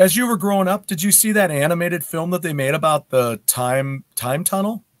 as you were growing up, did you see that animated film that they made about the time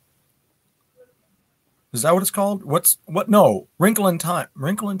tunnel? Is that what it's called? No, Wrinkle in Time.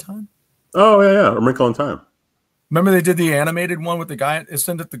 Wrinkle in Time? Oh, yeah. A Wrinkle in Time. Remember they did the animated one with the guy,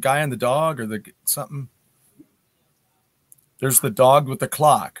 isn't it the guy and the dog or the something? There's the dog with the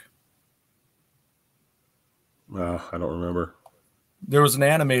clock. I don't remember. There was an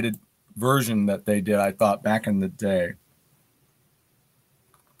animated version that they did, I thought, back in the day.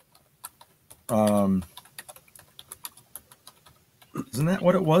 Isn't that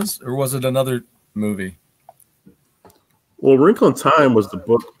what it was? Or was it another movie? Well, Wrinkle in Time was the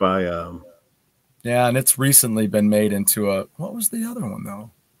book by... Yeah, and it's recently been made into a... What was the other one, though?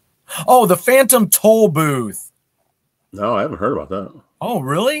 Oh, the Phantom Toll Booth. No, I haven't heard about that. Oh,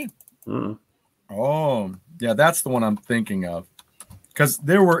 really? Mm. Oh, yeah, that's the one I'm thinking of. Because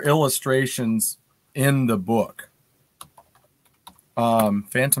there were illustrations in the book.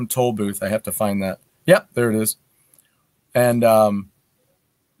 Phantom Toll Booth. I have to find that. Yep, there it is. And,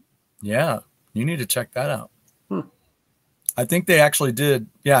 yeah, you need to check that out. I think they actually did.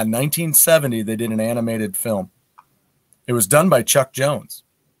 Yeah, in 1970, they did an animated film. It was done by Chuck Jones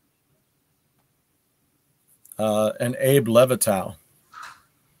and Abe Levitow.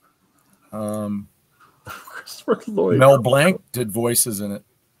 Mel Blanc did voices in it.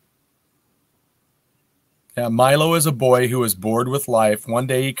 Yeah, Milo is a boy who is bored with life. One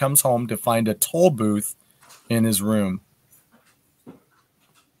day he comes home to find a toll booth in his room.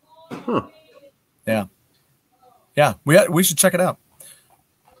 Huh. Yeah. Yeah, we should check it out.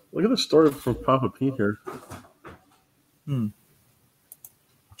 Look at the story from Papa Pete here.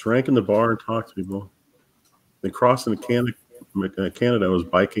 Drank in the bar and talked to people. Then crossed into Canada, was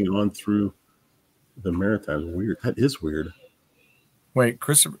biking on through the Maritimes. Weird. That is weird. Wait,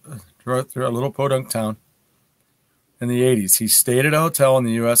 Christopher drove through a little podunk town in the 80s. He stayed at a hotel on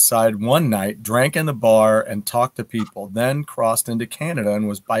the U.S. side one night, drank in the bar, and talked to people. Then crossed into Canada and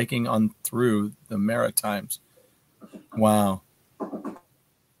was biking on through the Maritimes. Wow.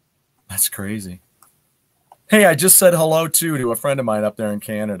 That's crazy. Hey, I just said hello, too, to a friend of mine up there in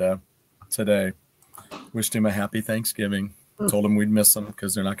Canada today. Wished him a happy Thanksgiving. Told him we'd miss him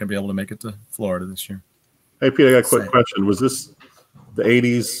because they're not going to be able to make it to Florida this year. Hey, Pete, I got a quick question. Was this the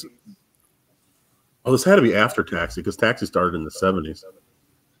 80s? Oh, this had to be after Taxi because Taxi started in the 70s.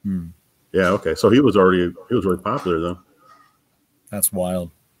 Yeah, okay. So he was really popular, though. That's wild.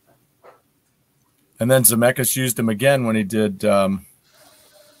 And then Zemeckis used him again when he did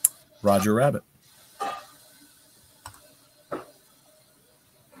Roger Rabbit.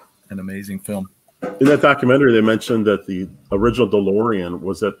 An amazing film. In that documentary, they mentioned that the original DeLorean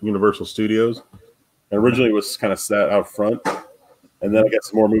was at Universal Studios. And originally it was kind of sat out front. And then I guess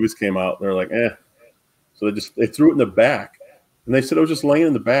some more movies came out. They're like, eh. So they threw it in the back. And they said it was just laying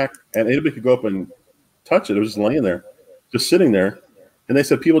in the back. And anybody could go up and touch it. It was just laying there, just sitting there. And they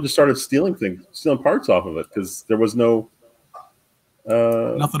said people just started stealing parts off of it because there was no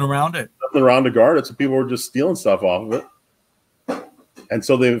nothing around it. Nothing around to guard it. So people were just stealing stuff off of it. And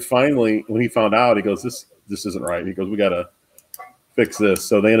so they finally, when he found out, he goes, this isn't right. He goes, we got to fix this.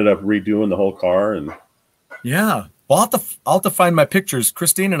 So they ended up redoing the whole car. And yeah, well, I'll have to find my pictures.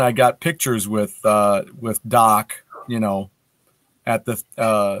 Christine and I got pictures with Doc, at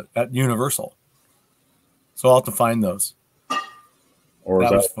Universal. So I'll have to find those. Or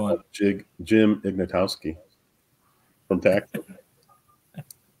that was fun. Jim Ignatowski from Taxi.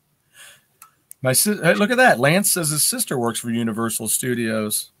 Hey, look at that. Lance says his sister works for Universal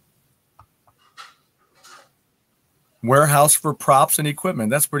Studios. Warehouse for props and equipment.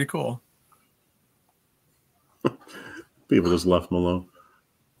 That's pretty cool. People just left him alone.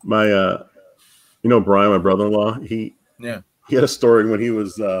 My, Brian, my brother-in-law, he had a story when he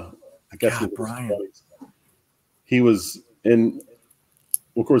was, I guess, Brian. He was in,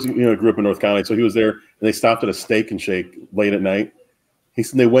 well, of course, grew up in North County, so he was there, and they stopped at a Steak and Shake late at night. He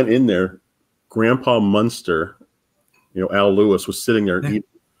said they went in there. Grandpa Munster Al Lewis was sitting there eating.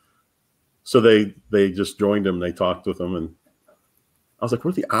 So they just joined him. They talked with him, and I was like,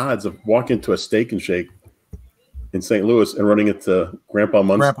 what are the odds of walking to a Steak and Shake in St. Louis and running into Grandpa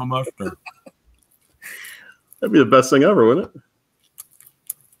Munster? Grandpa Munster. That'd be the best thing ever, wouldn't it?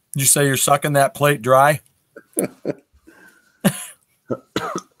 Did you say you're sucking that plate dry?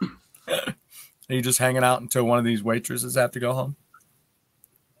 Are you just hanging out until one of these waitresses have to go home?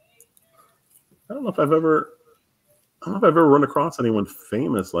 I don't know if I've ever run across anyone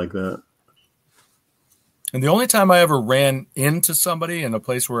famous like that. And the only time I ever ran into somebody in a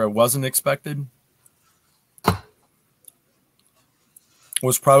place where I wasn't expected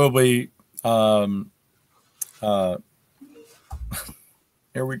was probably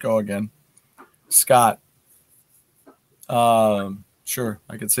here we go again. Scott. Sure,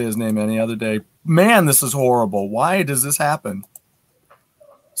 I could say his name any other day. Man, this is horrible. Why does this happen?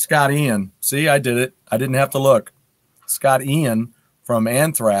 Scott Ian. See, I did it. I didn't have to look. Scott Ian from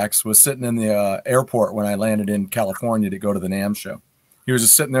Anthrax was sitting in the airport when I landed in California to go to the NAMM show. He was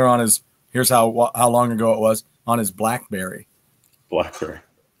just sitting there on his, here's how long ago it was, on his BlackBerry. BlackBerry.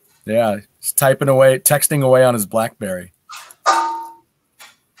 Yeah, he's texting away on his BlackBerry.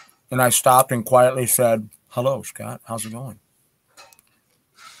 And I stopped and quietly said, hello, Scott, how's it going?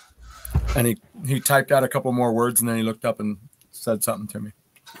 And he typed out a couple more words, and then he looked up and said something to me.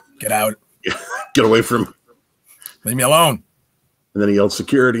 Get out. Get away from me. Leave me alone. And then he yelled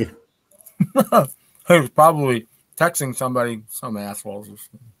security. He was probably texting somebody, some assholes.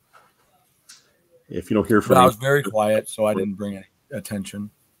 If you don't hear from me. I was very quiet, so I didn't bring any attention.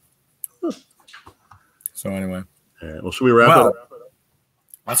 So anyway. All right, well, should we wrap it up?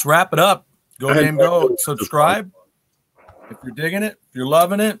 Let's wrap it up. Go game go. Subscribe. If you're digging it, if you're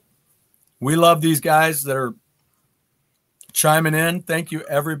loving it. We love these guys that are chiming in. Thank you,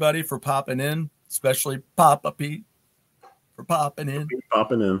 everybody, for popping in, especially Papa Pete for popping in.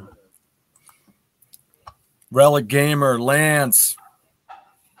 Popping in. Relic Gamer, Lance.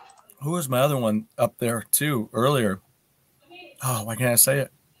 Who was my other one up there, too, earlier? Oh, why can't I say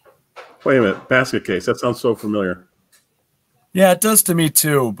it? Wait a minute. Basket Case. That sounds so familiar. Yeah, it does to me,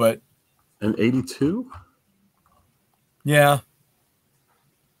 too, but. An 82? Yeah.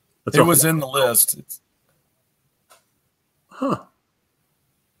 That's it was in the list. Huh.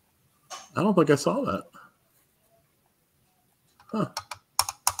 I don't think I saw that. Huh.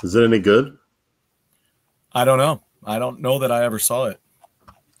 Is it any good? I don't know. I don't know that I ever saw it.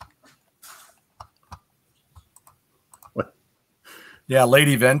 What? Yeah,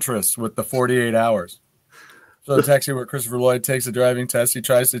 Lady Ventress with the 48 hours. So the taxi where Christopher Lloyd takes a driving test. He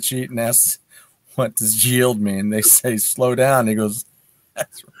tries to cheat and asks, what does yield mean? They say, slow down. He goes,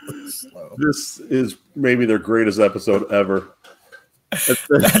 that's really slow. This is maybe their greatest episode ever.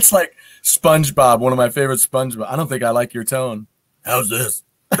 That's like SpongeBob, one of my favorite SpongeBob. I don't think I like your tone. How's this?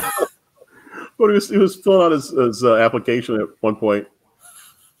 But he was filling out his application at one point,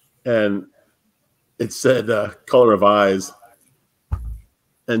 and it said color of eyes,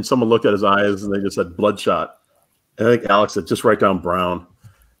 and someone looked at his eyes and they just said bloodshot. And I think Alex said just write down brown,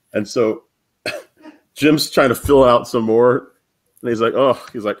 and so Jim's trying to fill out some more. And he's like,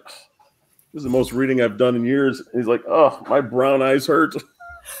 this is the most reading I've done in years. And he's like, oh, my brown eyes hurt.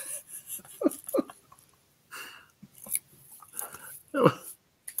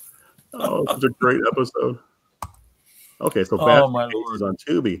 Oh, such a great episode. Okay, so Basket Case is on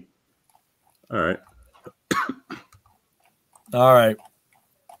Tubi. All right. All right.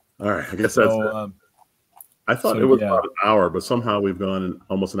 I guess that's it. I thought it was about an hour, but somehow we've gone in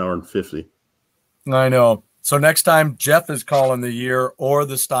almost an hour and 50. I know. So next time, Jeff is calling the year or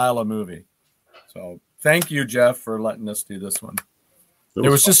the style of movie. So thank you, Jeff, for letting us do this one.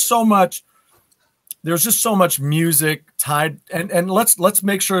 There was just so much. There's just so much music tied, and let's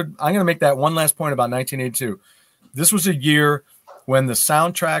make sure. I'm going to make that one last point about 1982. This was a year when the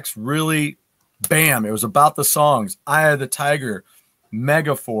soundtracks really, bam! It was about the songs. Eye of the Tiger,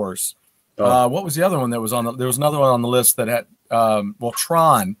 Megaforce. What was the other one that was on? There was another one on the list that had.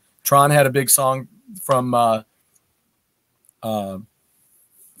 Tron. Tron had a big song from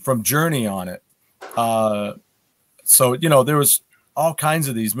Journey on it. So there was all kinds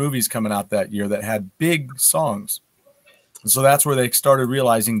of these movies coming out that year that had big songs. So that's where they started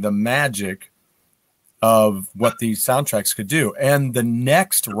realizing the magic of what these soundtracks could do. And the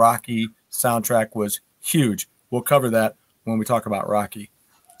next Rocky soundtrack was huge. We'll cover that when we talk about Rocky.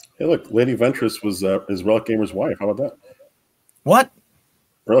 Hey, look, Lady Ventress was is Relic Gamer's wife. How about that? What?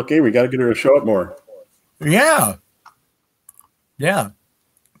 Relic Gamer, you got to get her to show up more. Yeah. Yeah.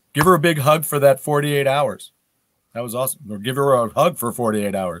 Give her a big hug for that 48 hours. That was awesome. Or give her a hug for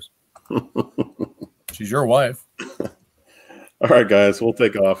 48 hours. She's your wife. All right, guys, we'll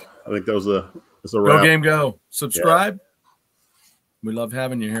take off. I think that was a wrap. Go game, go. Subscribe. Yeah. We love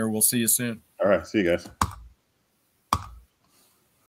having you here. We'll see you soon. All right, see you guys.